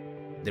Otter,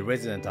 the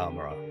resident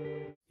armorer.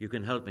 You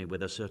can help me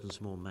with a certain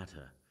small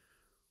matter.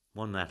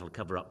 One that'll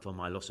cover up for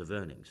my loss of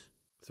earnings.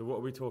 So what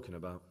are we talking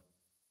about?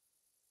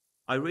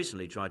 I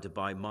recently tried to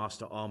buy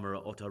Master Armourer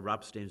Otto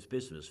Rabstein's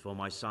business for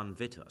my son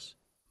Vitus,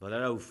 but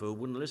that old fool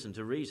wouldn't listen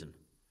to reason.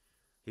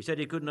 He said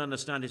he couldn't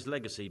understand his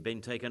legacy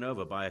being taken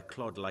over by a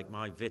clod like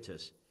my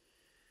Vitus.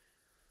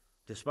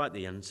 Despite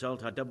the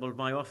insult, I doubled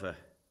my offer,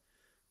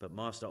 but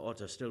Master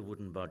Otto still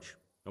wouldn't budge.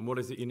 And what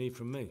is it you need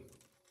from me?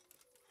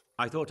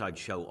 I thought I'd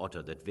show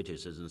Otto that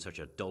Vitus isn't such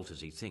a dolt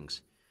as he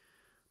thinks,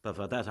 but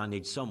for that I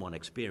need someone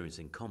experienced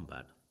in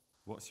combat.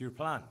 What's your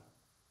plan?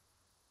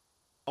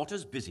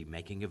 Otto's busy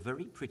making a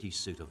very pretty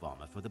suit of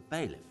armor for the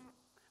bailiff.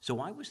 So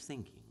I was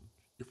thinking,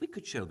 if we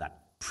could show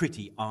that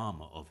pretty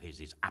armor of his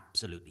is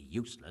absolutely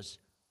useless,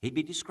 he'd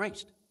be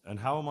disgraced. And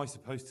how am I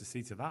supposed to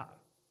see to that?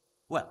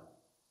 Well,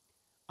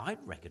 I'd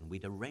reckon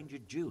we'd arrange a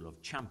duel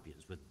of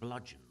champions with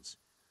bludgeons.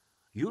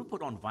 You'll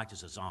put on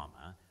Vitus's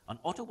armor, and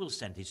Otto will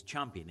send his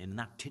champion in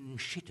that tin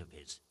shit of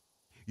his.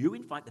 You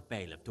invite the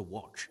bailiff to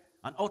watch,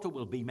 and Otto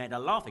will be made a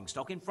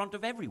laughingstock in front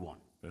of everyone.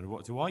 And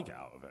what do I get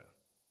out of it?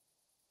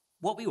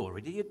 What we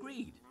already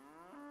agreed.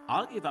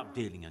 I'll give up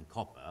dealing in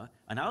copper,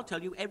 and I'll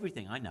tell you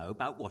everything I know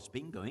about what's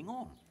been going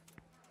on.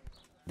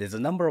 There's a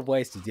number of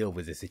ways to deal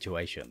with the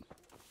situation.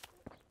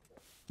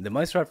 The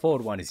most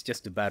straightforward one is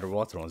just to batter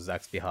Otter on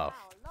Zack's behalf.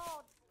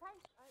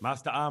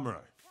 Master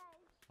Armourer,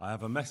 I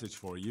have a message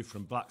for you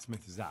from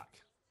Blacksmith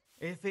Zack.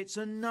 If it's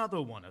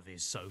another one of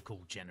his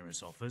so-called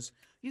generous offers,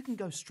 you can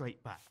go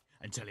straight back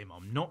and tell him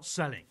I'm not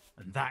selling,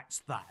 and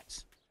that's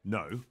that.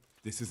 No,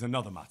 this is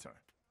another matter.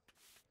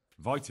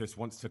 Vitus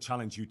wants to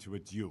challenge you to a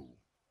duel.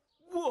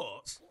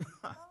 What?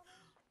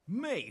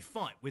 Me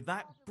fight with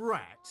that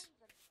brat?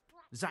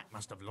 Zack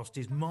must have lost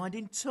his mind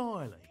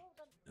entirely.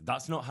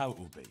 That's not how it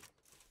will be.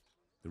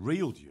 The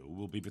real duel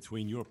will be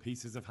between your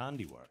pieces of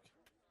handiwork.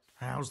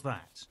 How's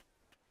that?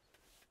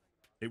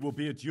 It will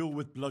be a duel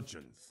with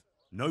bludgeons.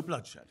 No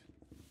bloodshed.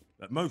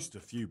 At most, a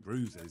few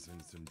bruises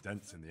and some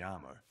dents in the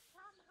armour.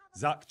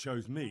 Zack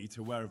chose me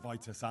to wear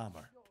Vitus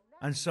armour.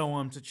 And so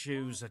I'm to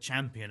choose a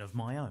champion of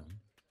my own?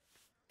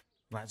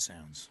 That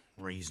sounds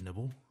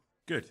reasonable.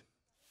 Good.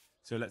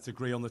 So let's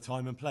agree on the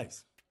time and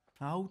place.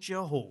 Hold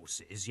your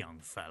horses, young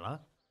fella.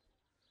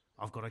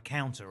 I've got a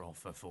counter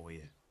offer for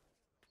you.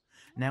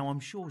 Now, I'm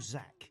sure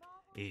Zach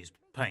is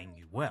paying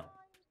you well.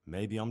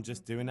 Maybe I'm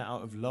just doing it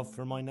out of love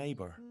for my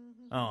neighbour.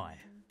 Aye,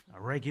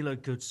 a regular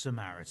good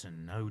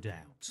Samaritan, no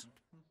doubt.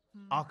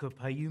 I could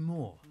pay you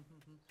more,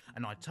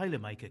 and I'd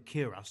tailor-make a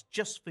cuirass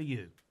just for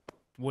you.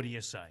 What do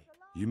you say?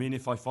 You mean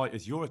if I fight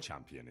as your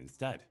champion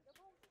instead?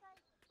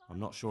 I'm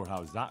not sure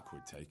how Zach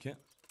would take it.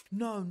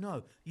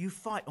 No, you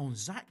fight on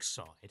Zach's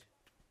side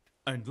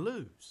and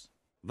lose.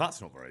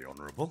 That's not very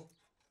honourable.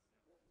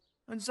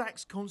 And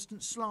Zach's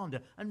constant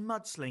slander and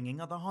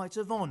mudslinging are the height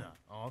of honour,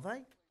 are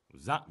they?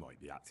 Zach might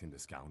be acting the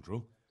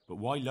scoundrel, but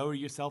why lower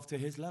yourself to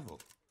his level?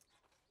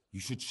 You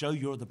should show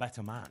you're the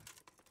better man.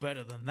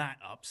 Better than that,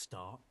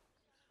 upstart.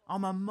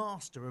 I'm a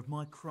master of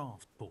my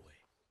craft, boy.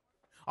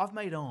 I've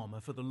made armour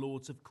for the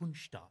lords of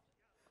Kunstadt.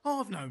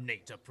 I've no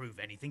need to prove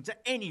anything to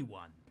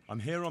anyone. I'm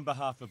here on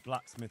behalf of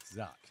blacksmith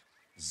Zach.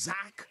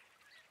 Zach?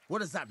 What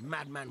does that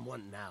madman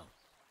want now?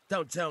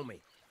 Don't tell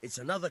me. It's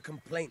another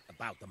complaint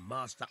about the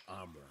master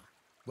armourer.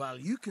 Well,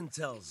 you can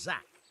tell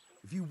Zach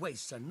if you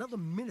waste another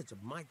minute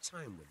of my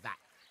time with that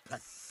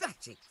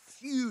pathetic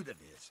feud of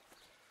his.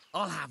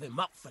 I'll have him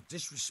up for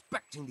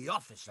disrespecting the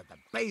office of the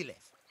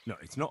bailiff. No,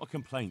 it's not a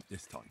complaint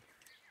this time.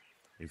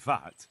 In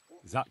fact,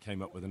 Zach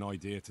came up with an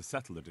idea to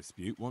settle the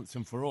dispute once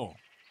and for all.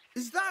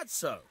 Is that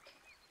so?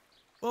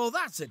 Well,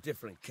 that's a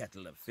different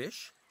kettle of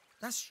fish.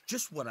 That's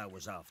just what I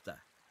was after.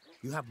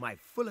 You have my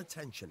full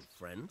attention,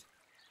 friend.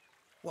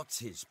 What's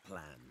his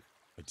plan?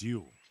 A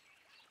duel.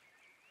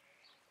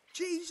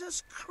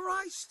 Jesus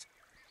Christ!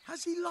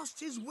 Has he lost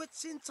his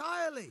wits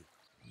entirely?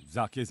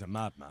 Zach is a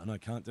madman, I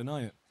can't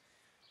deny it.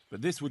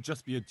 But this would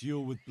just be a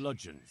duel with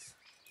bludgeons.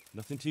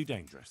 Nothing too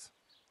dangerous.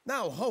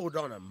 Now hold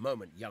on a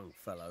moment, young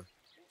fellow.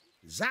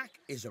 Zach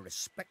is a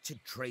respected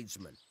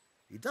tradesman.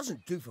 It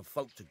doesn't do for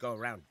folk to go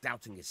around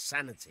doubting his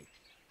sanity.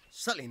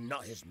 Certainly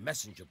not his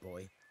messenger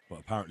boy. But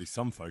apparently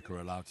some folk are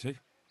allowed to.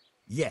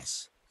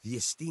 Yes, the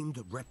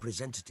esteemed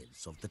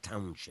representatives of the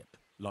township.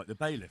 Like the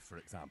bailiff, for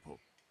example.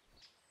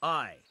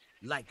 Aye,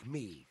 like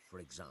me, for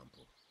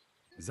example.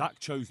 Zach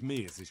chose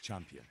me as his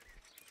champion.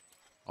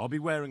 I'll be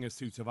wearing a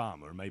suit of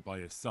armour made by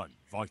his son,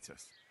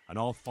 Vitus, and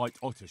I'll fight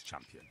Otter's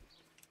champion.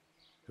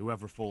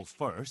 Whoever falls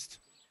first,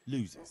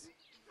 loses.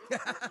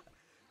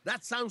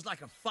 That sounds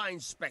like a fine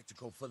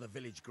spectacle for the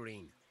village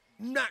green.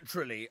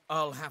 Naturally,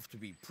 I'll have to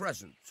be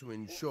present to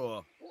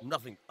ensure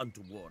nothing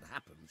untoward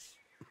happens.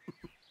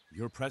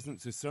 Your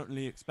presence is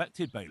certainly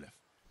expected, bailiff.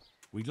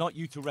 We'd like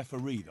you to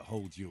referee the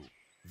whole duel.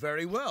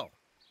 Very well.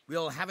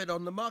 We'll have it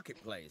on the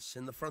marketplace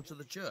in the front of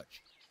the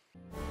church.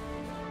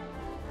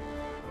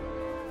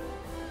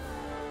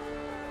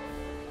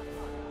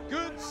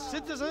 Good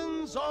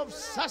citizens of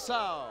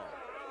Sasau,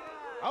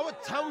 our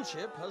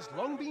township has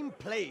long been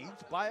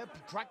plagued by a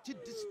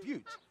protracted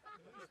dispute.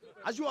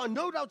 As you are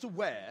no doubt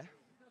aware,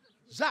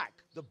 Zach,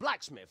 the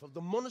blacksmith of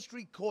the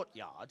monastery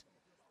courtyard,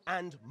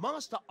 and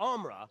Master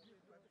Armourer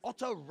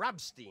Otto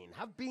Rabstein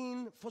have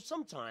been, for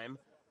some time,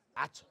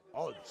 at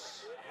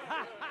odds.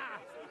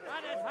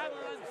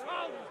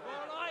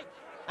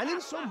 And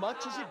in so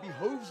much as it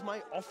behoves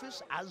my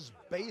office as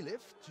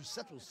bailiff to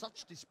settle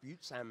such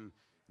disputes and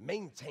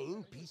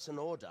maintain peace and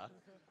order,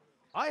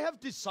 I have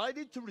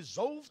decided to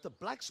resolve the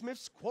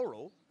blacksmith's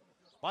quarrel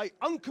by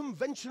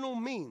unconventional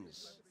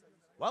means,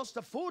 whilst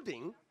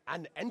affording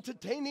an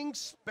entertaining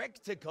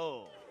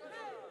spectacle.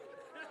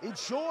 In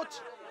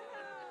short,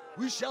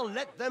 we shall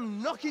let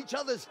them knock each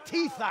other's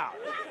teeth out.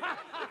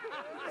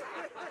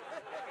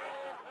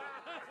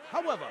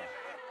 However,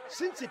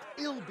 since it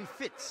ill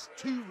befits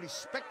two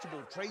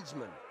respectable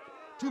tradesmen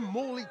to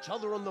maul each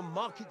other on the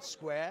market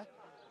square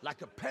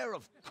like a pair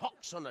of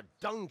cocks on a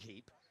dung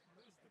heap,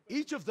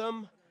 each of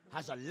them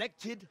has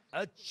elected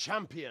a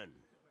champion.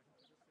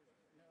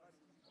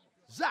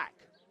 Zach,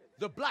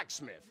 the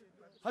blacksmith,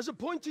 has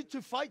appointed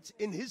to fight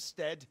in his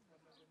stead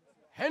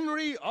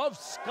Henry of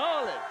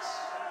Skalitz.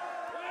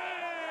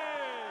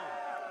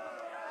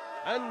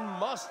 And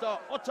Master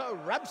Otto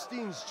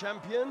Rabstein's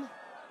champion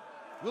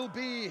will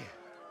be...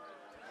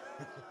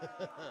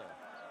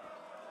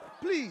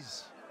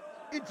 Please,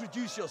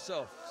 introduce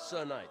yourself,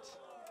 Sir Knight.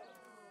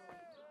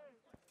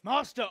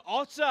 Master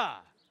Otter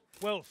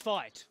will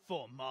fight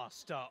for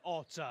Master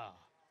Otter.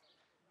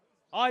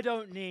 I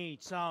don't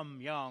need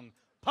some young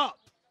pup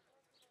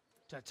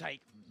to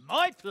take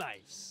my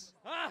place.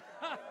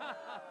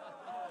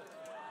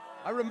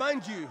 I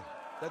remind you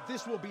that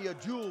this will be a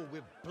duel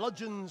with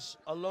bludgeons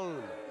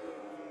alone,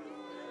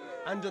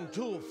 and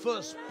until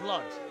first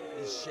blood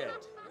is shed.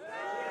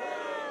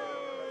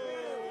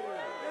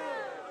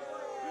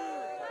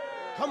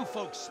 Come,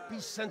 folks, be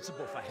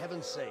sensible for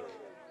heaven's sake.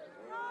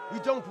 We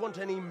don't want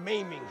any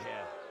maiming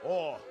here,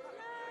 or,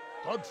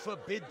 God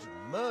forbid,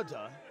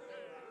 murder.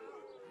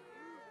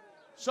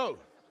 So,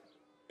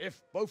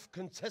 if both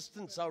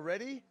contestants are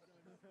ready,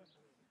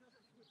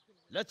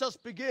 let us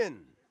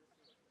begin.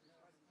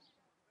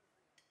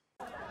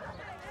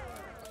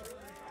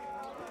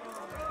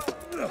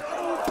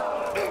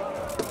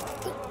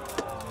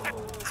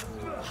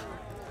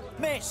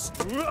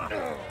 Missed!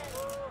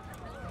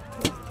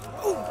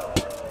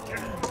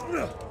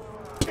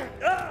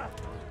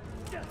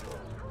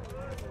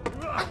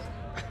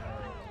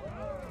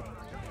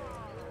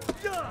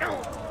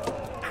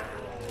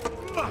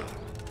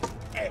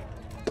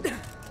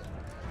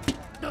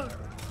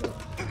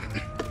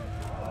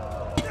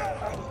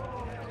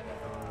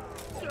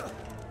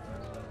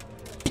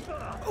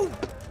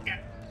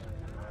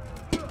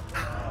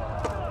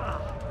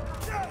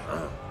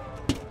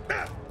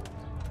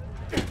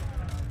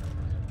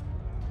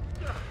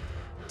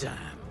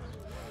 Damn.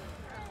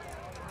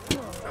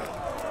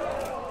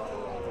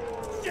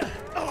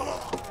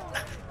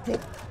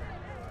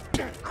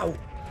 Ow!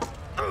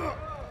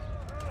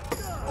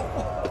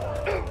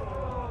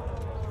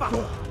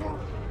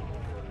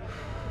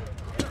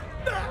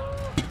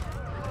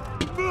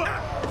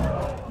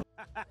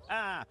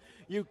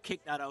 You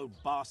kicked that old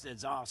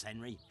bastard's arse,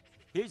 Henry.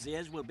 His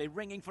ears will be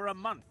ringing for a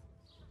month.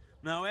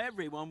 Now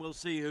everyone will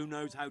see who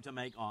knows how to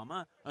make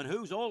armor and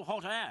who's all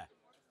hot air.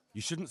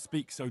 You shouldn't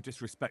speak so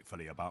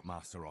disrespectfully about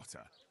Master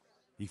Otter.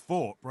 He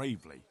fought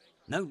bravely.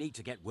 No need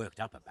to get worked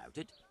up about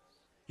it.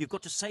 You've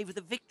got to savour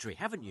the victory,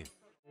 haven't you?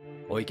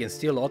 Or you can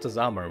steal Otto's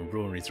armor and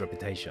ruin his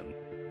reputation.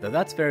 Though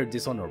that's very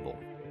dishonorable.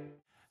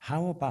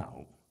 How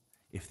about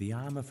if the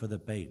armor for the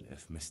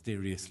bailiff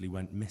mysteriously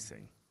went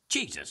missing?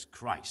 Jesus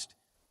Christ!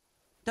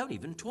 Don't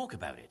even talk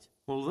about it.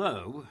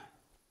 Although,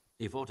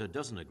 if Otto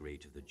doesn't agree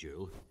to the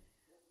duel,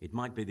 it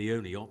might be the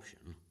only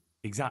option.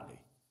 Exactly.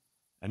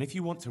 And if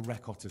you want to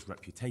wreck Otter's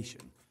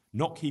reputation,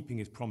 not keeping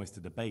his promise to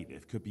the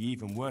bailiff could be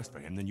even worse for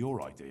him than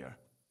your idea.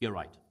 You're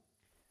right.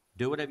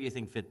 Do whatever you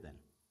think fit then.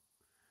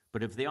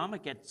 But if the armor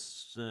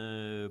gets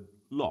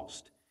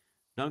lost,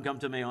 don't come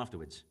to me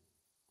afterwards.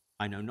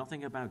 I know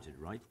nothing about it,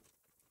 right?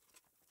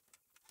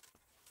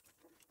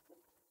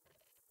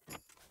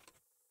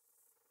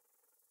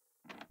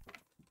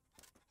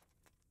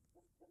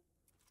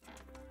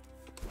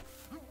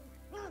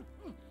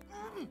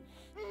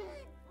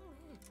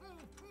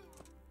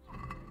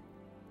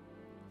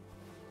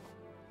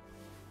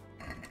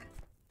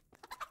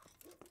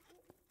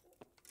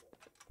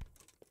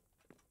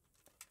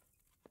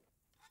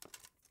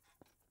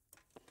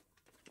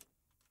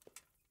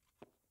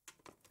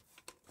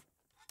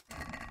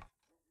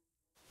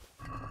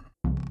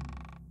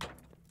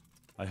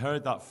 I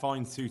heard that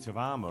fine suit of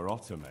armor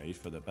Otter made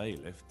for the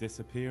bailiff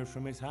disappeared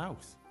from his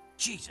house.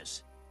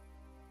 Jesus!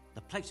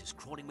 The place is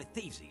crawling with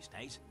thieves these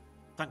days.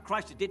 Thank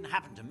Christ it didn't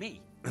happen to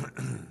me.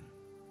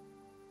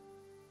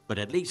 But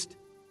at least...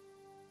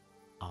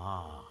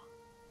 Ah,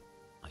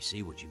 I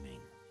see what you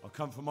mean. I'll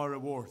come for my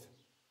reward.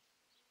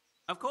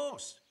 Of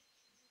course.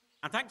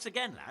 And thanks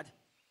again, lad.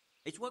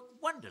 It's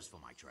worked wonders for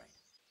my trade.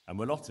 And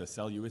will Otter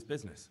sell you his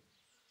business?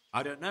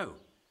 I don't know.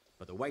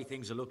 But the way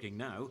things are looking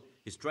now,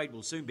 his trade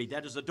will soon be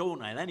dead as a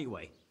doornail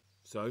anyway.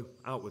 So,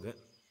 out with it.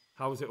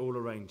 How was it all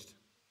arranged?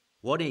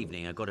 One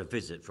evening I got a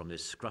visit from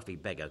this scruffy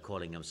beggar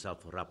calling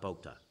himself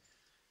Rapota.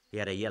 He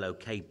had a yellow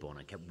cape on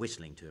and kept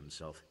whistling to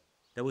himself.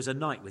 There was a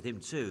knight with him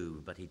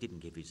too, but he didn't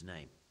give his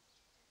name.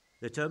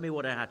 They told me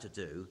what I had to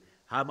do,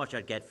 how much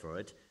I'd get for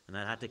it, and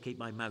I had to keep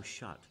my mouth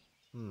shut.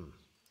 And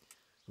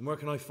where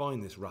can I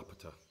find this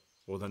Rapota?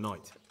 Or the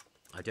knight?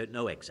 I don't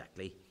know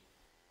exactly.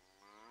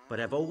 But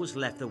I've always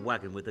left the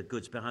wagon with the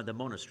goods behind the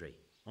monastery,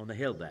 on the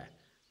hill there,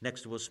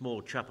 next to a small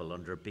chapel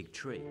under a big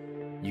tree.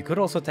 You could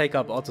also take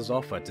up Otto's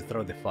offer to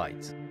throw the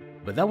fight,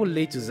 but that would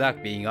lead to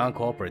Zack being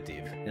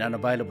uncooperative and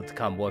unavailable to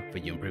come work for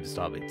you in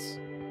Pribyslavitz.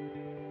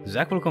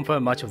 Zack will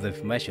confirm much of the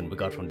information we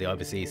got from the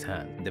overseas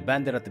hand, the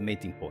bandit at the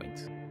meeting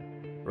point.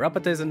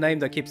 Rapata is a name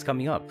that keeps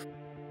coming up.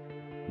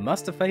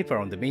 Master Fafer,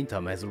 in the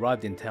meantime, has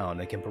arrived in town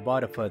and can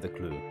provide a further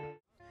clue.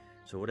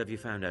 So what have you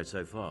found out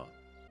so far?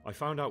 I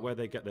found out where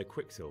they get their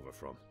quicksilver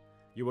from.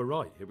 You were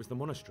right, it was the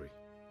monastery.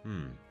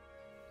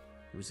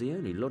 It was the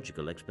only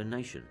logical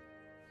explanation.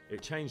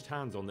 It changed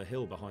hands on the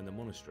hill behind the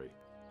monastery.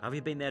 Have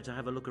you been there to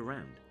have a look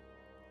around?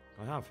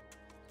 I have,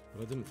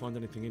 but I didn't find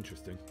anything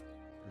interesting.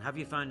 And have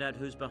you found out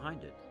who's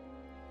behind it?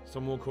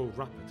 Someone called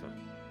Rapata.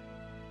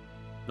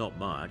 Not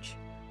much,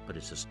 but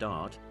it's a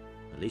start.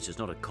 At least it's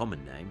not a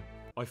common name.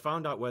 I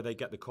found out where they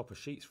get the copper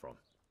sheets from.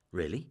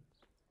 Really?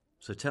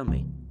 So tell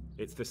me.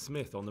 It's the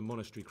smith on the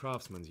monastery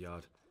craftsman's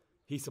yard.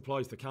 He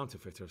supplies the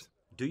counterfeiters.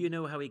 Do you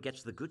know how he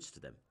gets the goods to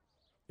them?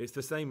 It's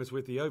the same as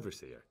with the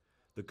overseer.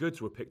 The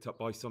goods were picked up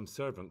by some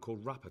servant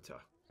called Rapata.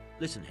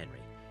 Listen, Henry.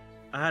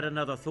 I had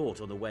another thought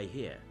on the way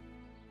here.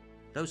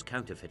 Those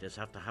counterfeiters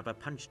have to have a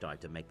punch die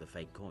to make the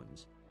fake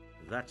coins.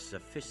 That's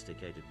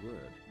sophisticated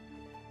work.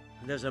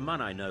 And there's a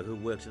man I know who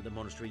works at the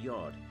monastery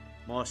yard.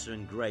 Master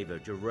engraver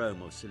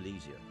Jerome of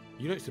Silesia.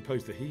 You don't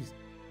suppose that he's...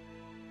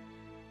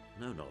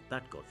 No, not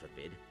that, God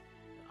forbid.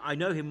 I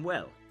know him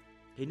well.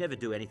 He'd never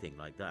do anything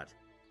like that.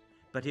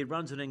 But he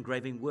runs an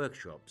engraving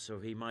workshop, so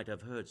he might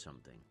have heard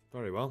something.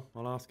 Very well,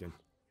 I'll ask him.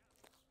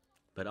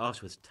 But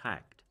ask with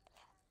tact.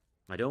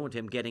 I don't want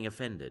him getting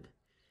offended.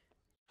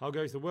 How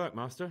goes the work,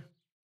 Master?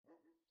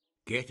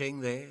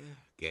 Getting there,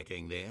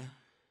 getting there.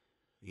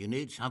 You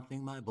need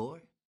something, my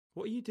boy?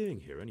 What are you doing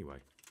here, anyway?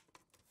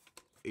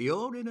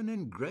 You're in an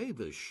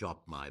engraver's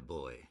shop, my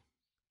boy.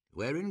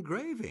 We're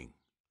engraving,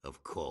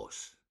 of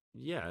course.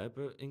 Yeah,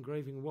 but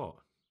engraving what?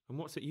 And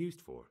what's it used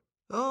for?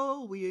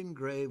 Oh, we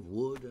engrave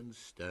wood and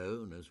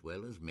stone as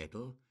well as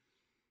metal.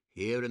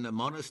 Here in the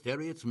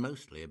monastery, it's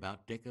mostly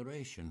about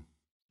decoration.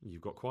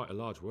 You've got quite a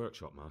large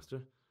workshop,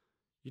 Master.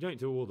 You don't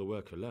do all the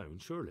work alone,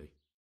 surely?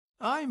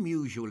 I'm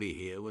usually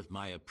here with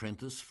my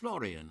apprentice,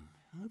 Florian,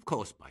 Of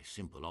course, by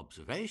simple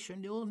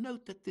observation, you'll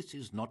note that this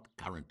is not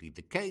currently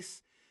the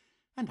case,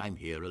 and I'm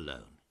here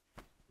alone,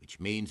 which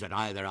means that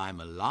either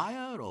I'm a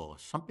liar or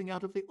something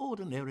out of the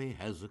ordinary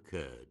has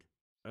occurred.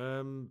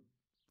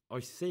 I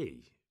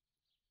see.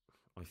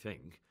 I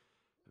think.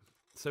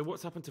 So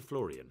what's happened to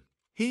Florian?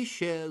 He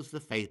shares the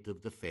fate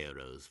of the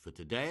pharaohs for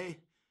today.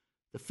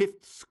 The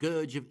 5th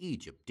scourge of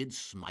Egypt did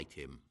smite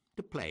him,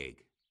 the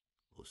plague,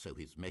 or so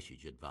his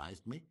message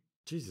advised me.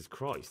 Jesus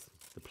Christ,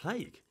 the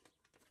plague?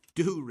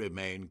 Do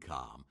remain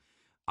calm.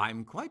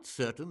 I'm quite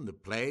certain the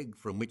plague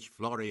from which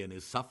Florian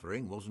is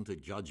suffering wasn't a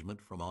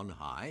judgment from on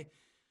high,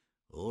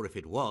 or if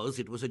it was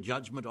a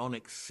judgment on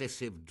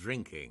excessive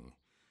drinking.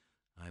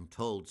 I'm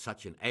told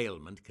such an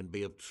ailment can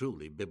be of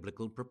truly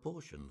biblical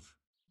proportions.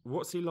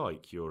 What's he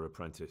like, your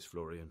apprentice,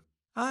 Florian?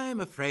 I'm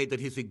afraid that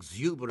his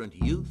exuberant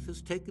youth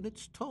has taken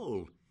its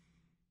toll.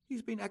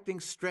 He's been acting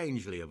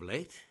strangely of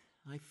late.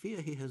 I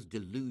fear he has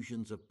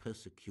delusions of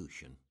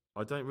persecution.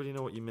 I don't really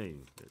know what you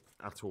mean,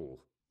 at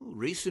all.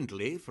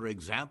 Recently, for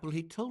example,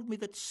 he told me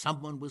that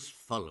someone was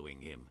following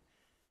him,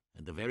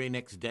 and the very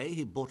next day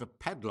he bought a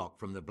padlock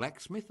from the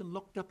blacksmith and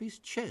locked up his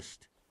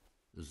chest,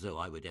 as though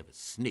I would ever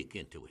sneak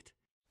into it.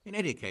 In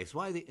any case,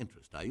 why the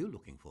interest? Are you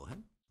looking for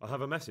him? I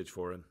have a message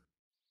for him.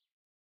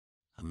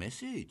 A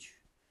message?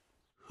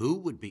 Who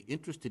would be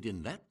interested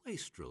in that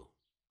wastrel?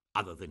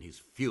 Other than his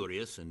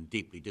furious and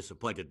deeply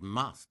disappointed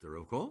master,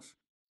 of course.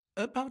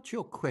 About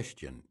your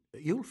question,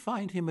 you'll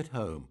find him at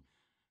home,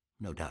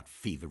 no doubt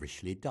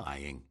feverishly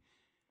dying.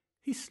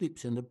 He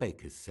sleeps in the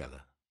baker's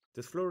cellar.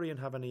 Does Florian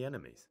have any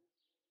enemies?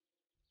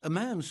 A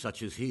man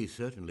such as he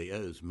certainly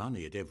owes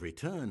money at every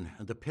turn,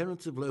 and the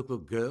parents of local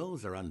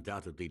girls are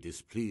undoubtedly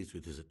displeased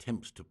with his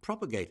attempts to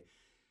propagate.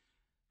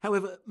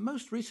 However,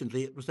 most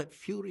recently it was that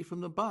fury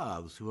from the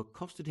baths who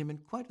accosted him in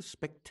quite a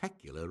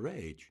spectacular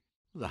rage.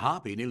 The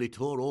harpy nearly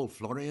tore all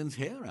Florian's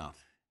hair out.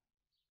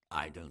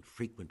 I don't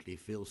frequently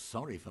feel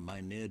sorry for my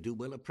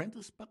ne'er-do-well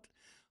apprentice, but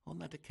on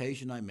that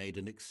occasion I made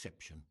an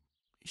exception.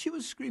 She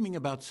was screaming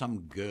about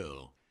some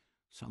girl,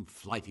 some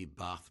flighty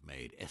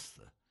bathmaid,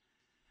 Esther.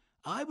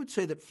 I would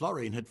say that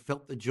Florian had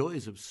felt the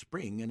joys of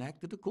spring and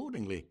acted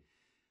accordingly,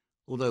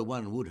 although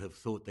one would have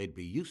thought they'd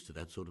be used to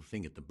that sort of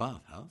thing at the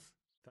bathhouse.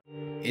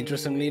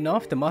 Interestingly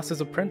enough, the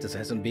master's apprentice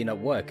hasn't been at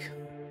work,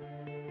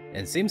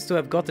 and seems to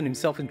have gotten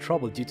himself in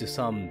trouble due to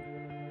some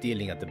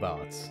dealing at the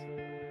baths.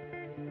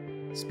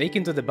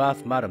 Speaking to the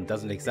bath madam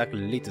doesn't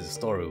exactly lead to the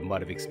story we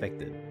might have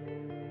expected.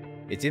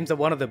 It seems that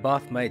one of the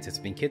bath maids has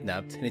been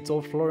kidnapped, and it's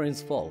all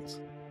Florian's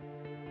fault.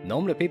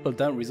 Normally people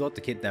don't resort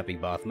to kidnapping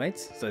bath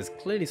maids, so there's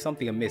clearly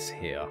something amiss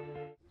here.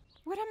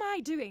 What am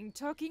I doing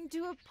talking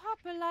to a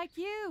pauper like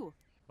you?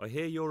 I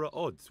hear you're at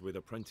odds with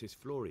apprentice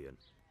Florian.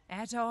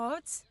 At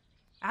odds?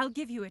 I'll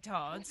give you at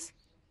odds.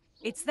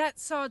 It's that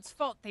sod's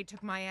fault they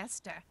took my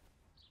Esther.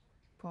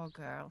 Poor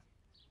girl.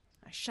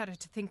 I shudder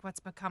to think what's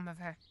become of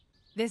her.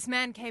 This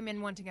man came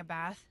in wanting a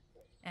bath,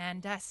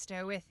 and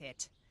Esther with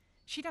it.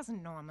 She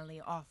doesn't normally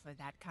offer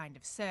that kind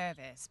of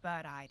service,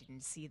 but I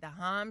didn't see the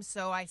harm,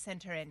 so I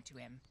sent her in to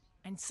him.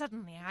 And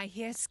suddenly I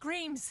hear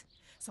screams.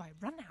 So I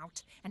run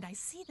out, and I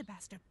see the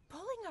bastard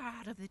pulling her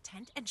out of the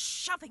tent and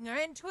shoving her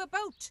into a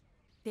boat.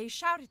 They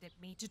shouted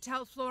at me to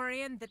tell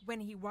Florian that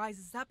when he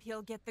wises up,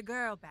 he'll get the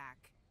girl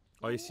back.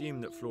 I assume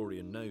that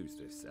Florian knows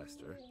this,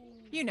 Esther.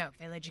 You know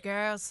village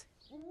girls.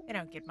 They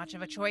don't get much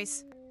of a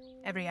choice.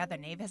 Every other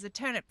knave has a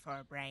turnip for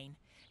a brain,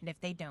 and if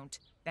they don't,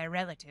 they're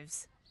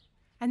relatives.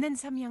 And then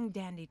some young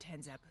dandy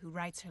turns up who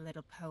writes her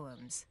little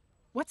poems.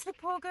 What's the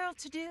poor girl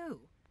to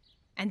do?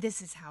 And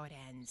this is how it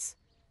ends.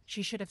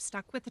 She should have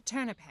stuck with the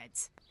turnip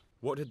heads.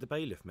 What did the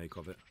bailiff make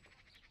of it?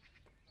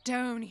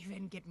 Don't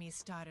even get me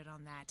started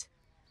on that.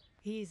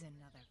 He's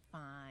another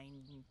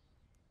fine...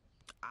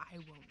 I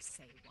won't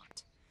say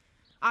what.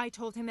 I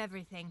told him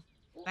everything,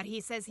 but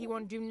he says he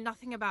won't do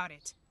nothing about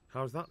it.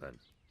 How's that then?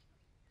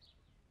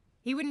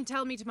 He wouldn't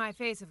tell me to my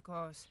face, of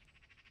course.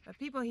 But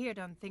people here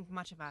don't think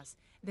much of us.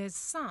 There's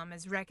some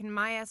as reckon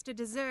my Esther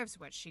deserves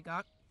what she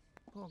got.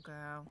 Poor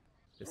girl.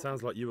 It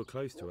sounds like you were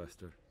close to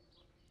Esther.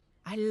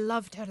 I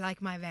loved her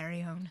like my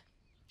very own.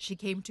 She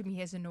came to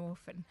me as an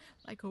orphan,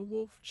 like a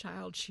wolf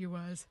child she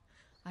was.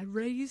 I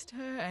raised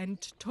her and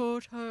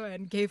taught her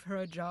and gave her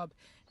a job,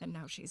 and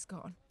now she's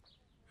gone.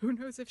 Who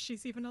knows if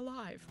she's even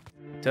alive?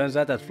 Turns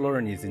out that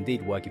Florian is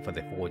indeed working for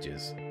the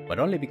forgers, but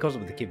only because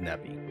of the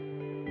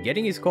kidnapping.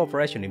 Getting his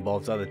cooperation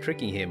involves either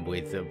tricking him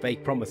with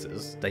vague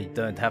promises they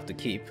don't have to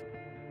keep,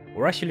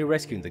 or actually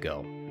rescuing the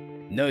girl.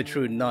 No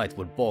true knight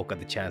would balk at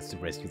the chance to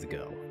rescue the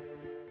girl.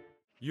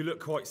 You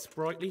look quite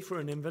sprightly for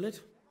an invalid.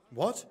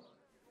 What?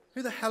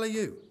 Who the hell are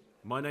you?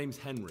 My name's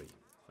Henry,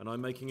 and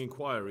I'm making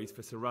inquiries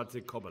for Sir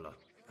Radzig Kobyla.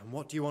 And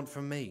what do you want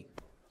from me?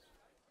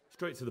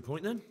 Straight to the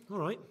point then. All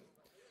right.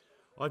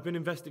 I've been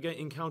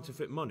investigating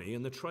counterfeit money,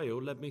 and the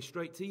trail led me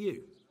straight to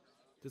you.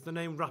 Does the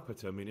name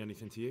Rappator mean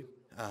anything to you?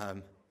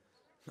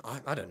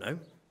 I don't know.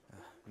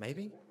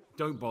 Maybe?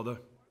 Don't bother.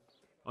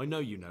 I know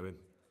you know him.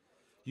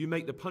 You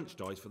make the punch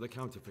dies for the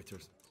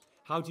counterfeiters.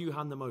 How do you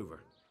hand them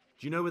over?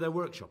 Do you know where their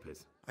workshop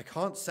is? I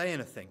can't say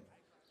anything.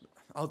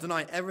 I'll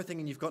deny everything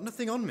and you've got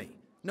nothing on me.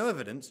 No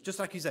evidence, just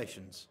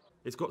accusations.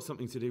 It's got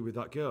something to do with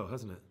that girl,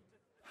 hasn't it?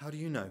 How do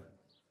you know?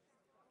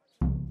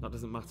 That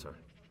doesn't matter.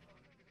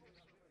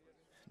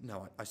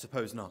 No, I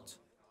suppose not.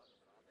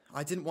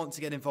 I didn't want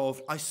to get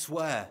involved, I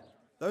swear.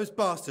 Those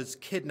bastards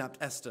kidnapped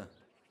Esther.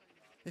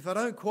 If I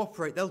don't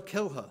cooperate, they'll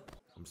kill her.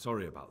 I'm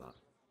sorry about that.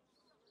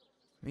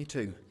 Me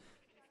too.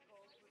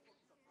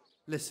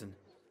 Listen,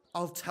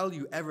 I'll tell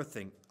you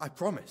everything, I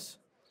promise.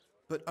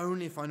 But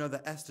only if I know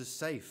that Esther's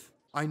safe.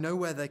 I know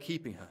where they're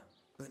keeping her,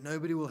 but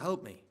nobody will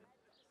help me.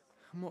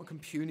 And what can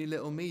puny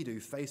little me do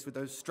faced with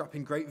those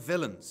strapping great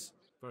villains?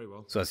 Very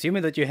well. So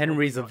assuming that your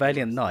Henry is a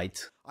valiant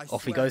knight,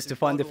 off he goes to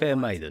find the fair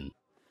maiden.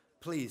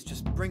 Please,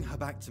 just bring her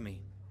back to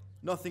me.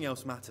 Nothing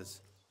else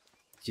matters.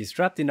 She's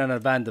trapped in an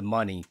abandoned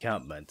mining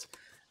encampment.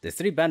 There's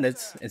 3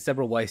 bandits and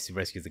several ways to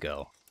rescue the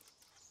girl.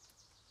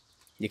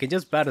 You can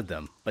just batter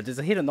them, but there's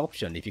a hidden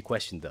option if you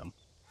question them.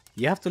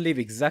 You have to leave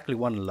exactly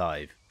one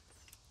alive.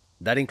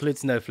 That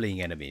includes no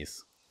fleeing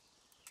enemies.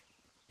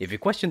 If you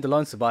question the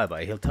lone survivor,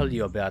 he'll tell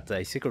you about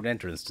a secret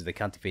entrance to the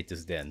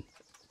counterfeiters' den.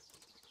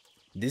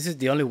 This is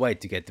the only way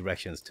to get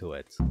directions to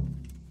it.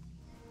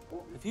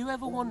 Have you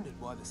ever wondered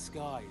why the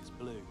sky is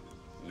blue?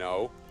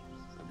 No.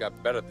 I've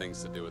got better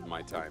things to do with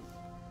my time.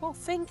 Well,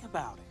 think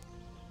about it.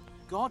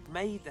 God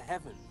made the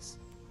heavens,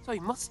 so he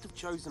must have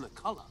chosen a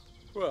colour.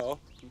 Well,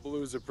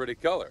 blue's a pretty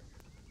color.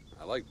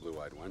 I like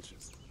blue-eyed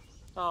wenches.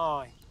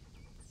 Aye.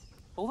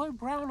 Although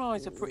brown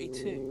eyes are pretty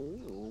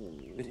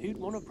too. But who'd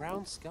want a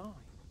brown sky?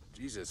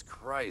 Jesus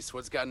Christ,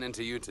 what's gotten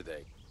into you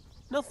today?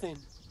 Nothing.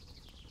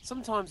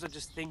 Sometimes I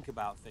just think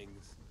about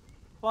things.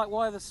 Like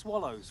why the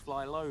swallows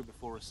fly low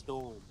before a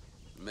storm.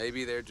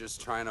 Maybe they're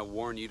just trying to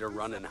warn you to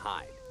run and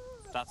hide.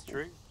 That's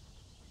true.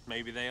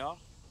 Maybe they are.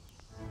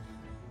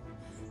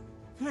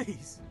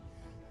 Please.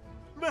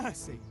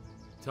 Mercy.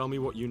 Tell me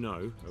what you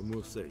know, and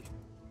we'll see.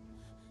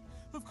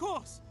 Of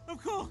course,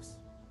 of course.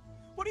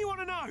 What do you want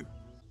to know?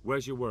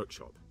 Where's your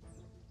workshop?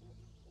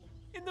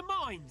 In the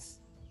mines.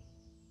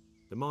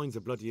 The mines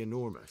are bloody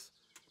enormous.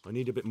 I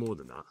need a bit more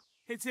than that.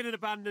 It's in an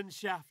abandoned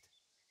shaft.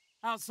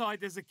 Outside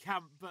there's a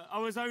camp, but I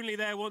was only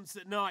there once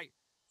at night.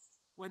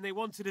 When they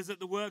wanted us at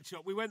the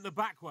workshop, we went the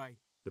back way.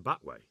 The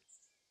back way?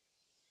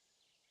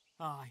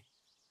 Aye.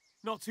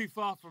 Not too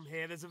far from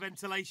here, there's a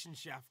ventilation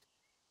shaft.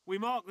 We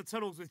marked the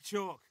tunnels with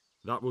chalk.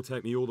 That will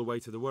take me all the way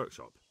to the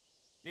workshop.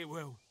 It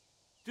will.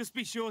 Just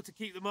be sure to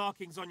keep the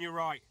markings on your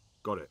right.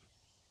 Got it.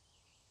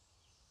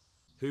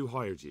 Who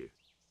hired you?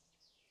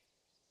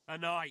 A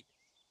knight.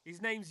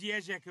 His name's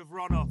Jezek of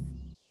Ronov.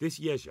 This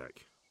Jezek,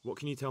 what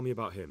can you tell me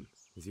about him?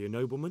 Is he a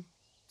nobleman?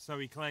 So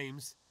he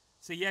claims.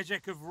 Sir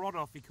Jezek of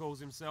Ronov, he calls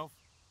himself.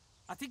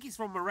 I think he's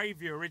from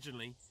Moravia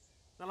originally.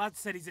 The lad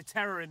said he's a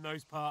terror in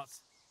those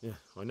parts. Yeah,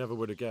 I never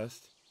would have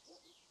guessed.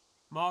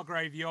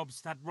 Margrave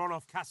Jobst had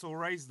Ronov Castle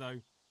razed,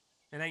 though.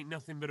 It ain't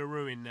nothing but a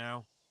ruin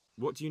now.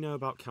 What do you know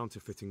about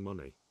counterfeiting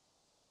money?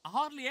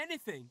 Hardly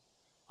anything.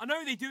 I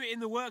know they do it in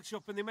the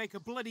workshop and they make a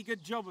bloody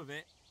good job of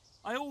it.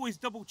 I always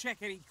double-check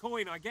any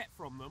coin I get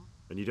from them.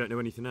 And you don't know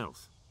anything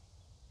else?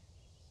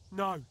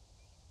 No.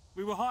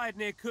 We were hired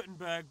near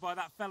Kuttenberg by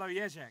that fellow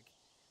Jezek.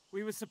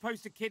 We were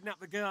supposed to kidnap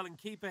the girl and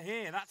keep her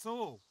here, that's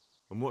all.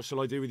 And what shall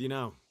I do with you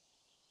now?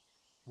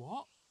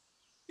 What?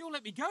 You'll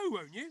let me go,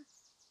 won't you?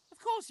 Of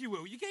course you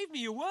will. You gave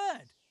me your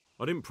word.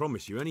 I didn't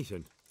promise you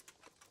anything.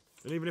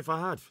 And even if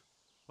I had,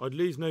 I'd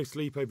lose no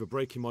sleep over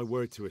breaking my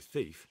word to a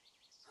thief.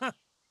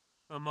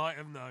 I might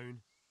have known.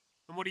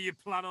 And what do you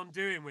plan on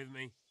doing with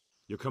me?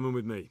 You're coming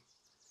with me.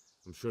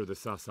 I'm sure the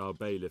Sassau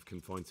bailiff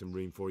can find some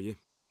room for you.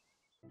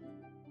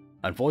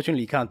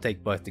 Unfortunately, you can't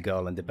take both the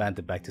girl and the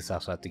bandit back to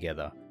Sassau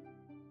together.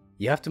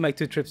 You have to make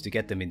 2 trips to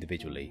get them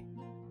individually.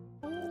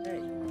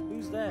 Hey,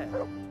 who's there?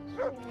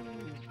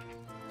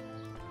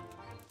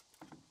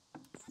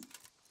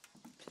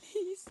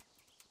 Please,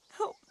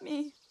 help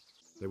me.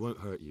 They won't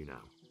hurt you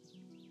now.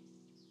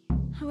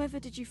 However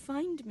did you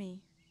find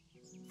me?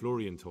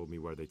 Florian told me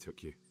where they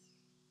took you.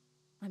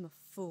 I'm a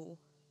fool.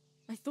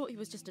 I thought he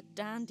was just a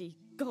dandy,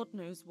 God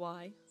knows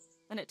why.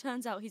 And it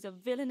turns out he's a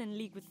villain in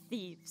league with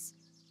thieves.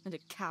 And a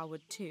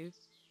coward too.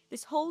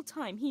 This whole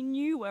time he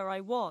knew where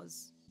I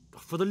was.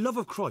 For the love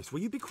of Christ,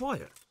 will you be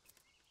quiet?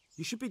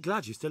 You should be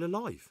glad you're still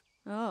alive.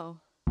 Oh,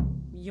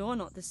 you're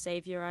not the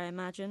saviour I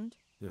imagined.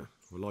 Yeah,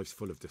 well, life's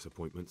full of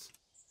disappointments.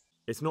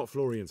 It's not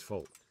Florian's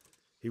fault.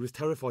 He was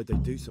terrified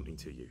they'd do something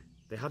to you.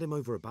 They had him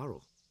over a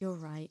barrel. You're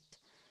right.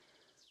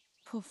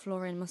 Poor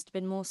Florian must have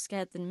been more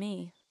scared than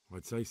me.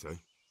 I'd say so.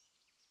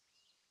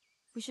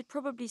 We should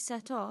probably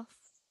set off.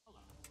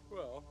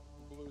 Well,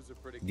 blue's a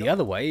pretty The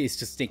other way is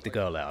to sneak the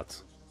girl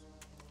out.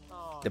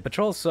 The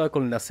patrols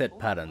circle in a set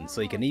pattern, so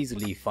you can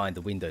easily find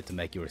the window to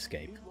make your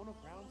escape.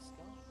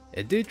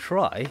 And do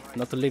try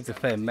not to leave the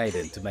fair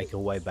maiden to make her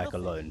way back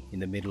alone in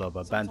the middle of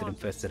a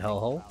bandit-infested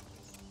hellhole.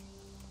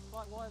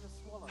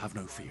 Have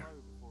no fear.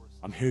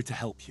 I'm here to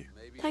help you.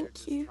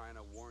 Thank you.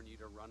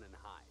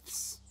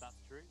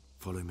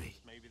 Follow me,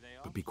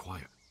 but be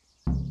quiet.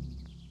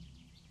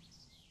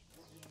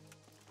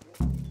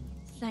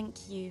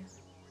 Thank you.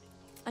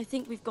 I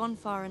think we've gone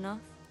far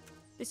enough.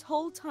 This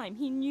whole time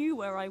he knew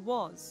where I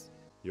was.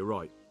 You're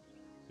right.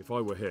 If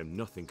I were him,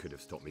 nothing could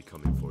have stopped me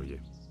coming for you.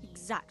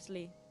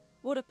 Exactly.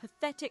 What a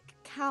pathetic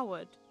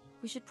coward.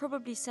 We should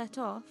probably set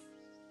off.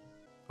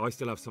 I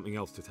still have something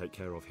else to take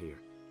care of here.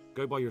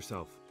 Go by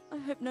yourself. I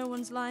hope no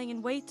one's lying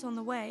in wait on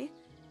the way.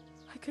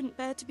 I couldn't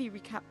bear to be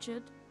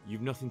recaptured.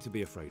 You've nothing to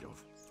be afraid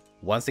of.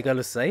 Once the girl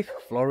is safe,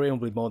 Florian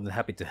will be more than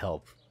happy to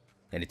help.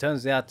 And it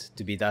turns out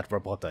to be that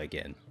robota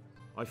again.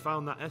 I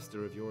found that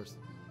Esther of yours.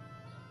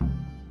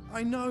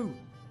 I know!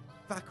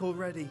 Back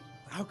already.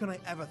 How can I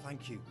ever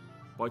thank you?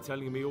 By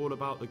telling me all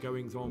about the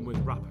goings-on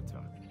with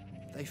Rapata.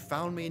 They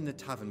found me in the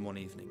tavern one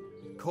evening,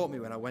 caught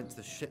me when I went to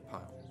the ship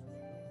pile.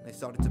 They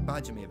started to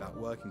badger me about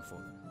working for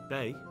them.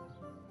 They?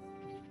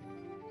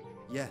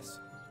 Yes,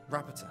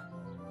 Rapata.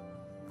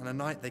 And a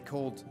knight they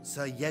called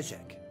Sir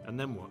Jezek. And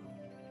then what?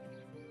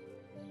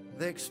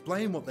 They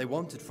explained what they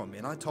wanted from me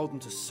and I told them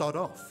to sod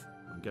off.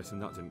 I'm guessing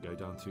that didn't go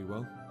down too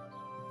well.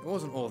 It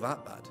wasn't all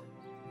that bad.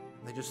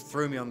 They just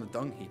threw me on the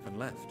dung heap and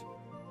left.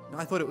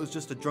 I thought it was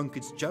just a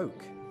drunkard's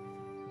joke.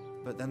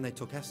 But then they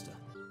took Esther.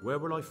 Where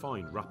will I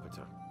find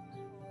Rapata?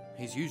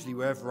 He's usually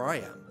wherever I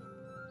am.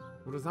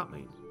 What does that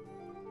mean?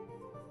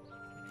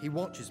 He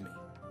watches me.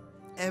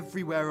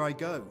 Everywhere I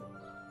go.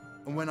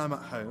 And when I'm at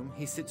home,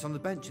 he sits on the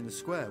bench in the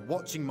square,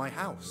 watching my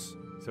house.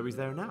 So he's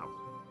there now?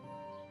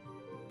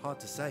 Hard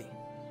to say.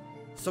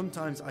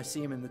 Sometimes I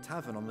see him in the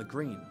tavern on the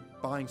green,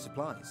 buying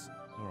supplies.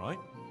 Alright.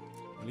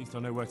 At least I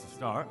know where to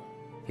start.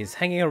 He's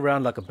hanging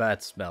around like a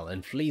bad smell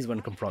and flees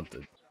when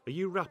confronted. Are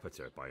you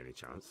Rapata by any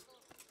chance?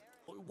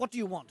 What do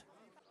you want?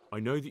 I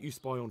know that you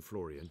spy on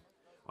Florian.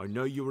 I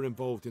know you were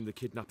involved in the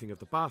kidnapping of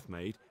the bath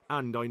maid,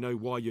 and I know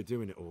why you're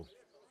doing it all.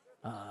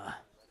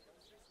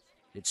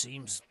 It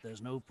seems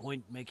there's no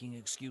point making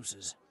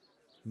excuses.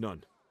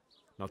 None.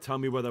 Now tell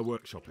me where their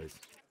workshop is.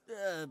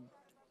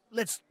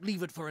 Let's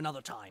leave it for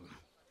another time.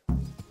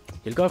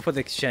 He'll go for the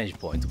exchange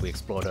point we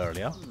explored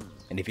earlier,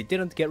 and if he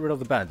didn't get rid of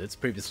the bandits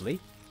previously,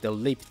 they'll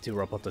leap to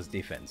Rapota's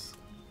defense.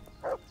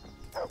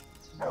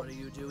 What are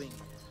you doing?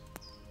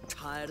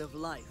 Tired of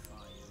life,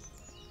 are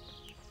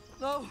you?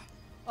 No!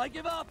 I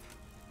give up!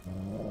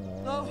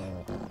 No!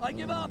 I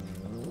give up!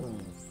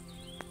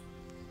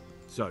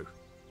 So,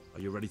 are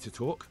you ready to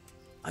talk?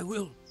 I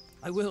will.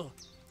 I will.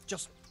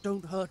 Just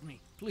don't hurt me,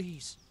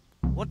 please.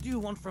 What do you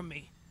want from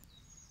me?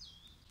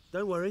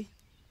 Don't worry.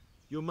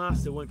 Your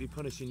master won't be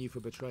punishing you for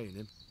betraying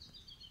him.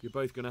 You're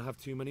both going to have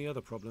too many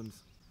other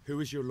problems. Who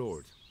is your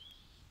lord?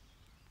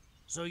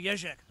 Sir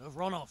Jezek of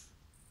Ronov.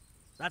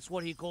 That's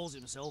what he calls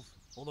himself,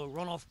 although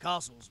Ronov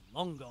Castle's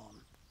long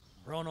gone.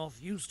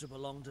 Ronov used to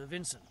belong to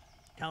Vincent,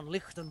 Count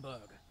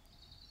Lichtenberg.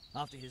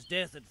 After his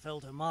death it fell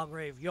to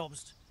Margrave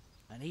Jobst,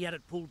 and he had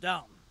it pulled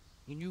down.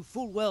 He knew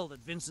full well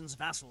that Vincent's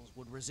vassals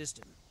would resist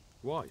him.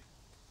 Why?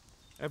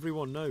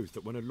 Everyone knows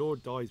that when a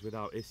lord dies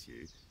without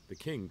issue, the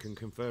king can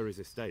confer his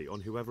estate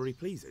on whoever he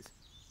pleases.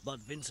 But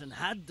Vincent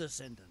had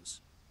descendants.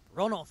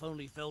 Ronov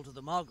only fell to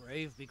the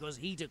Margrave because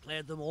he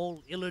declared them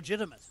all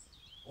illegitimate.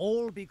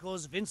 All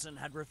because Vincent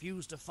had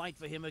refused to fight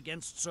for him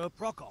against Sir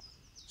Prokop.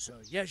 Sir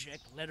Jezek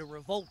led a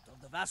revolt of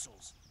the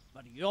vassals,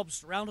 but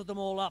Jobst rounded them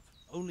all up.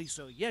 Only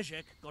Sir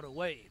Jezek got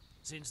away.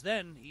 Since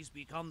then, he's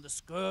become the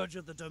scourge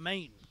of the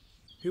domain.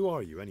 Who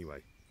are you,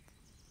 anyway?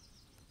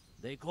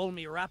 They call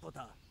me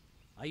Rapota.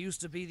 I used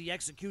to be the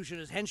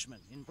executioner's henchman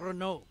in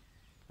Brno.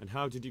 And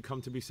how did you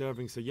come to be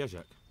serving Sir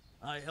Jezek?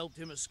 I helped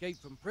him escape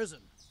from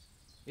prison.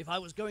 If I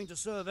was going to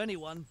serve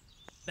anyone,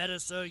 better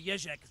Sir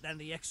Jezek than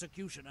the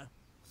executioner.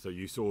 So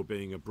you saw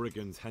being a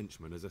brigand's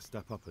henchman as a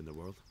step up in the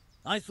world?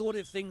 I thought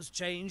if things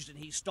changed and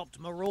he stopped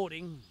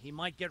marauding, he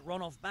might get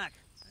Ronov back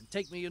and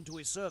take me into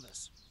his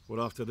service.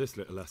 Well, after this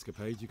little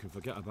escapade, you can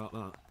forget about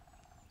that.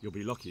 You'll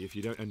be lucky if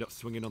you don't end up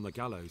swinging on the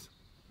gallows.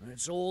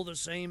 It's all the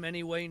same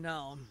anyway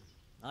now.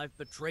 I've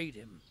betrayed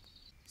him.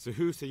 So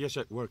who's Sir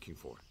Jezek working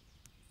for?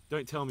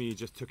 Don't tell me he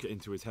just took it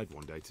into his head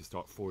one day to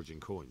start forging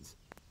coins.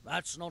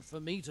 That's not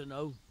for me to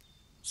know.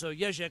 Sir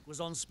Jezek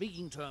was on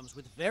speaking terms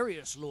with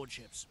various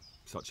lordships.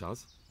 Such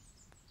as?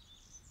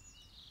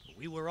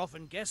 We were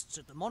often guests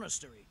at the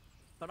monastery,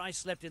 but I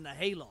slept in the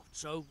hayloft,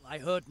 so I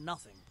heard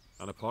nothing.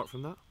 And apart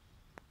from that?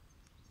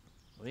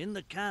 In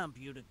the camp,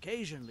 you'd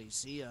occasionally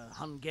see a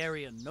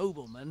Hungarian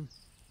nobleman,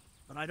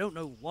 but I don't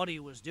know what he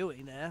was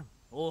doing there,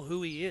 or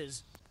who he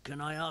is.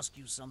 Can I ask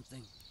you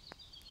something?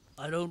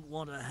 I don't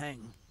want to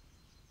hang.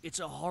 It's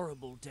a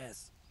horrible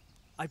death.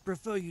 I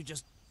prefer you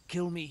just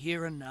kill me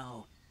here and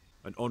now.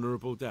 An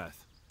honourable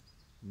death?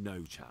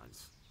 No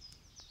chance.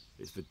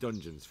 It's the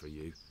dungeons for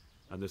you,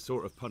 and the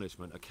sort of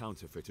punishment a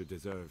counterfeiter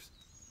deserves.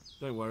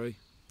 Don't worry.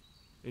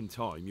 In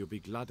time, you'll be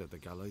glad of the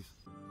gallows.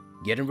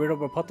 Getting rid of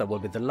Rapota will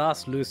be the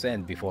last loose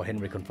end before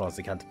Henry confronts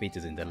the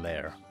counterfeiters in their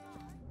lair.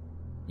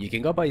 You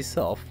can go by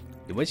yourself,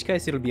 in which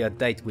case it'll be a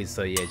date with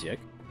Sir Jezek.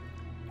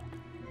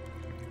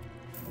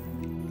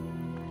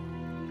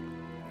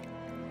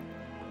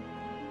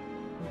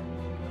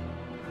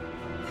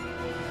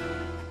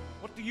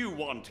 What do you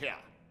want here?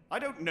 I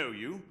don't know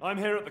you. I'm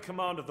here at the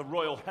command of the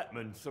royal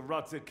hetman, Sir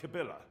Radzig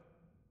Kabila.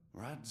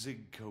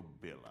 Radzig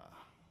Kabila,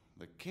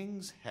 the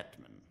king's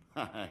hetman.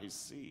 I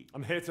see.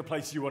 I'm here to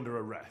place you under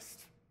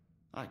arrest.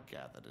 I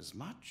gathered as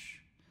much.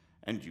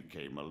 And you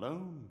came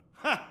alone.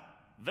 Ha!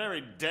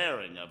 Very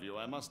daring of you,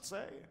 I must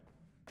say.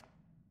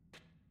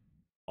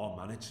 I'll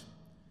manage.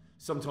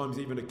 Sometimes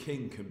even a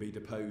king can be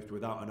deposed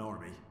without an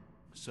army.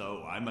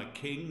 So I'm a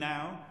king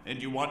now,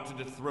 and you want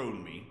to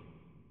dethrone me?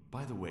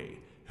 By the way,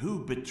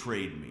 who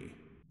betrayed me?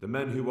 The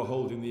men who were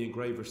holding the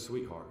engraver's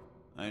sweetheart.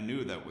 I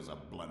knew that was a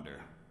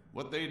blunder.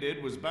 What they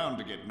did was bound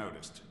to get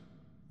noticed.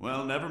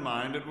 Well, never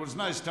mind. It was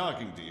nice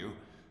talking to you.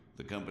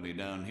 The company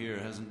down here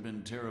hasn't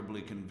been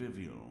terribly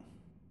convivial.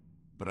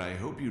 But I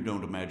hope you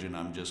don't imagine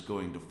I'm just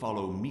going to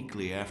follow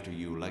meekly after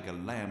you like a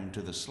lamb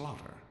to the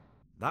slaughter.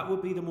 That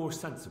would be the more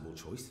sensible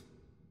choice.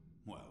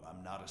 Well,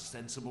 I'm not a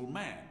sensible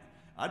man.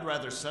 I'd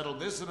rather settle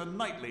this in a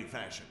knightly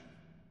fashion.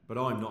 But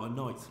I'm not a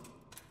knight.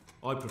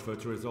 I prefer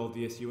to resolve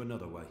the issue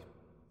another way.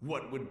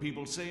 What would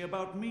people say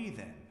about me,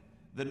 then?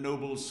 The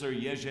noble Sir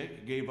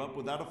Jezek gave up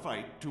without a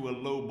fight to a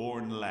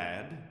low-born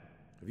lad?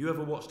 Have you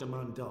ever watched a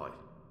man die?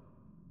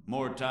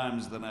 More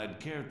times than I'd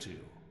care to.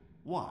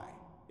 Why?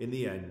 In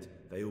the end,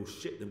 they all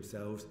shit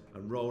themselves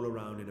and roll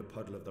around in a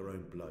puddle of their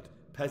own blood,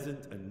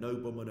 peasant and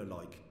nobleman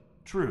alike.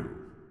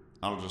 True.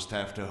 I'll just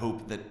have to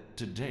hope that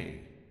today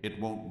it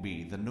won't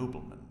be the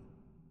nobleman.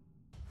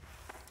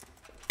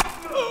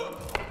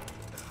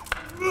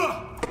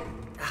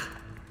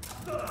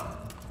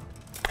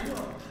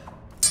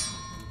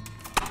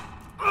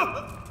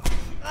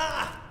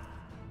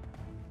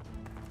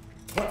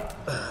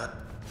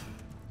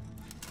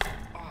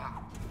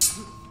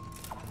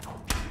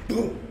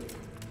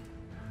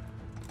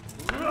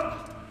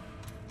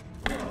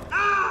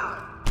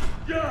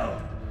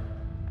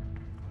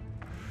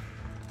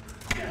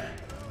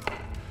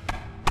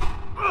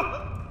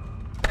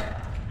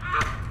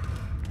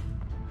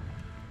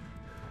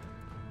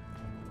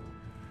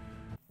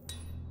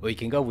 Or you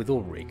can go with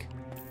Ulrich,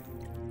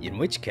 in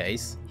which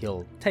case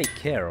he'll take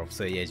care of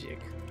Sir Jezek.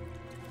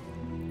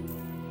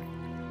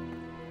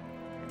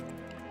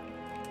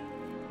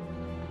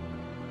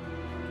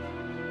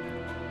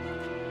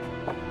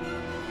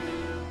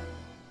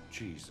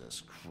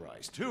 Jesus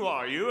Christ, who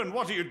are you and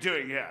what are you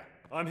doing here?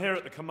 I'm here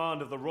at the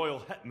command of the royal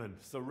hetman,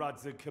 Sir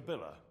Radzig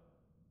Kabila.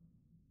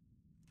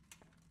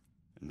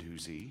 And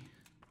who's he?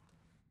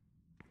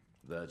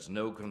 That's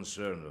no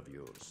concern of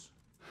yours.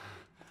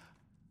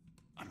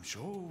 I'm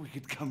sure we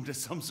could come to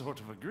some sort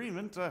of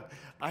agreement.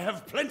 I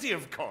have plenty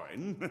of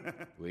coin.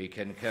 We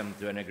can come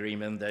to an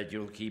agreement that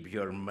you'll keep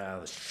your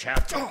mouth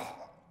shut.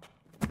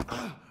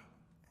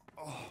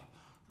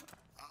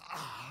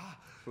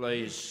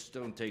 Please,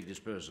 don't take this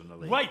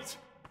personally. Wait!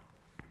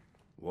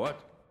 What?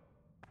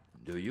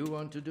 Do you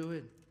want to do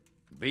it?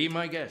 Be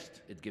my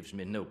guest. It gives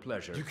me no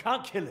pleasure. You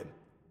can't kill him.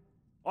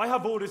 I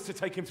have orders to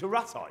take him to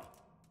Ratai.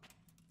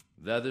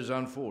 That is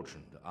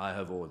unfortunate. I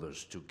have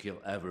orders to kill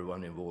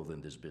everyone involved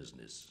in this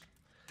business.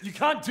 You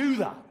can't do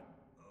that!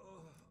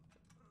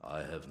 I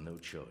have no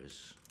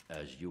choice,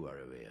 as you are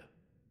aware.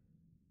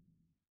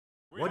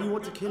 Why do you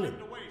want to kill him?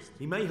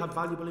 He may have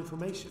valuable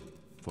information.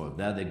 For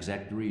that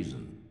exact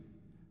reason.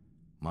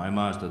 My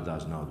master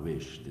does not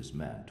wish this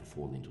man to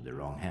fall into the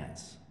wrong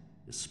hands,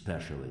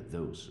 especially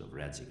those of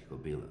Radzig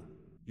Kabila.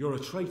 You're a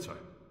traitor.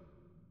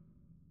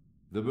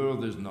 The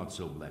world is not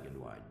so black and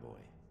white, boy.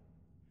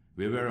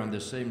 We were on the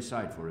same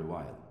side for a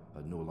while,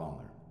 but no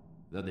longer.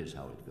 That is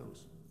how it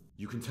goes.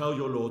 You can tell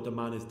your lord the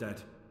man is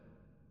dead.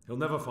 He'll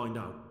never find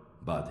out.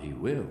 But he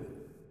will.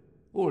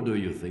 Or do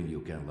you think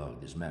you can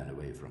lock this man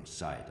away from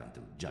sight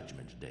until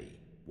Judgment Day?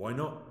 Why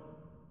not?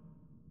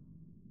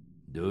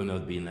 Do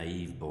not be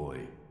naive,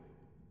 boy.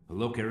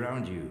 Look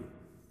around you.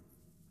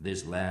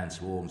 This land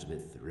swarms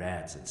with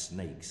rats and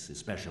snakes,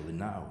 especially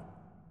now.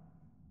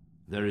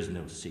 There is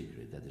no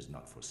secret that is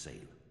not for sale.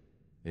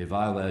 If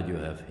I let you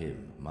have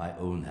him, my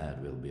own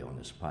head will be on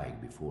a spike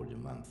before the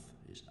month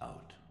is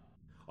out.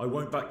 I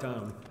won't back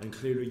down, and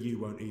clearly you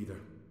won't either.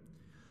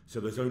 So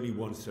there's only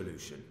one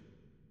solution.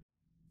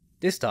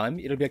 This time,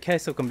 it'll be a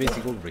case of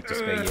convincing Ulrich to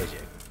spare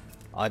Jezek,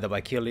 either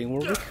by killing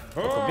Ulrich,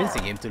 or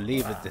convincing him to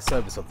leave at the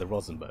service of the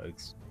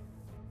Rosenbergs.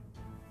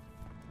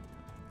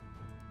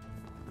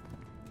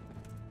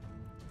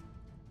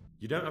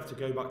 You don't have to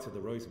go back to the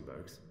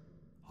Rosenbergs.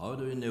 How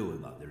do you know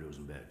about the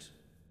Rosenbergs?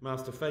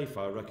 Master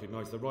Fayfire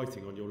recognized the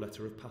writing on your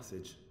letter of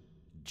passage.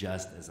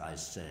 Just as I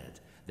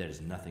said, there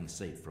is nothing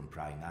safe from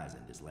prying eyes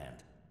in this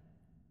land.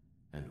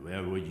 And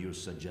where would you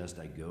suggest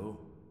I go?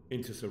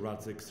 Into Sir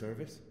Radzig's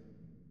service.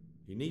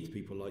 He needs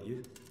people like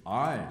you.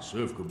 I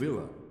serve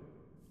Kabila.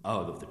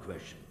 Out of the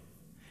question.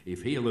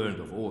 If he learned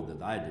of all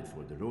that I did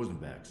for the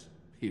Rosenbergs,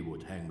 he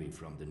would hang me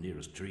from the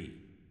nearest tree.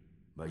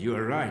 But you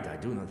are right, I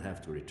do not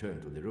have to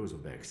return to the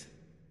Rosenbergs.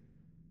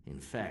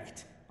 In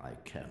fact, I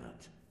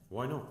cannot.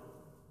 Why not?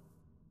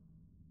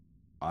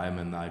 I am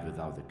a knight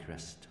without a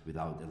crest,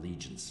 without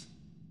allegiance.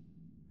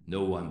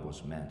 No one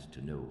was meant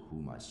to know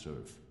whom I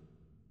serve.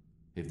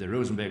 If the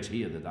Rosenbergs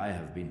hear that I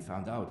have been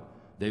found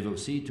out, they will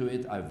see to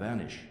it I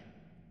vanish.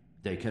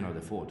 They cannot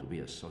afford to be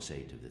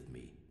associated with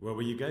me. Where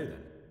will you go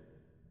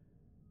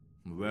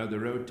then? Where the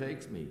road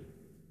takes me.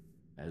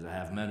 as I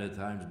have many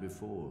times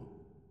before.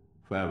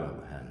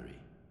 Farewell, Henry.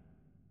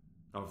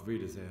 Auf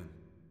Wiedersehen.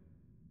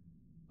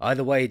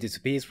 Either way, he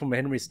disappears from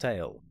Henry's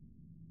tale,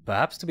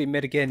 perhaps to be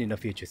met again in a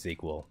future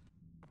sequel.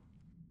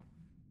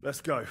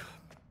 Let's go.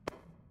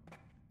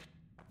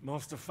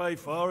 Master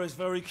Fayfar is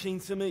very keen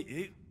to meet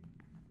you.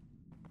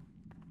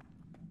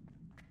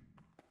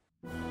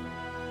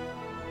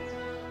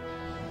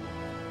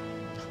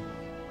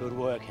 Good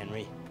work,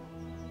 Henry.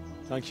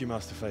 Thank you,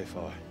 Master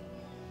Fayfar.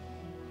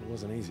 It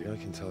wasn't easy, I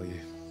can tell you.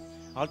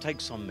 I'll take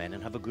some men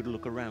and have a good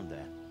look around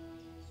there.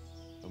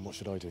 And what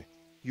should I do?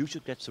 You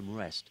should get some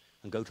rest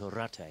and go to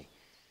Rate.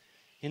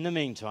 In the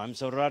meantime,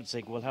 Sir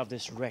Radzig will have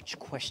this wretch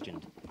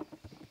questioned.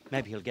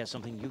 Maybe he'll get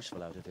something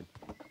useful out of him.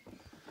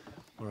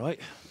 All right.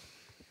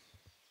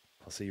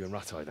 I'll see you in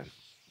Ratai then.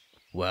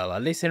 Well,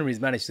 at least Henry's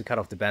managed to cut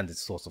off the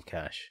bandits' source of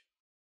cash.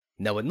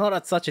 Now we're not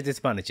at such a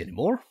disadvantage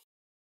anymore.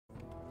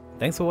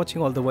 Thanks for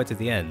watching all the way to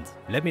the end.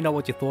 Let me know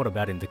what you thought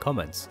about it in the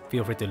comments.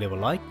 Feel free to leave a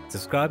like,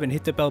 subscribe and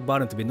hit the bell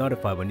button to be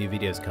notified when new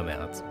videos come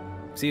out.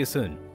 See you soon.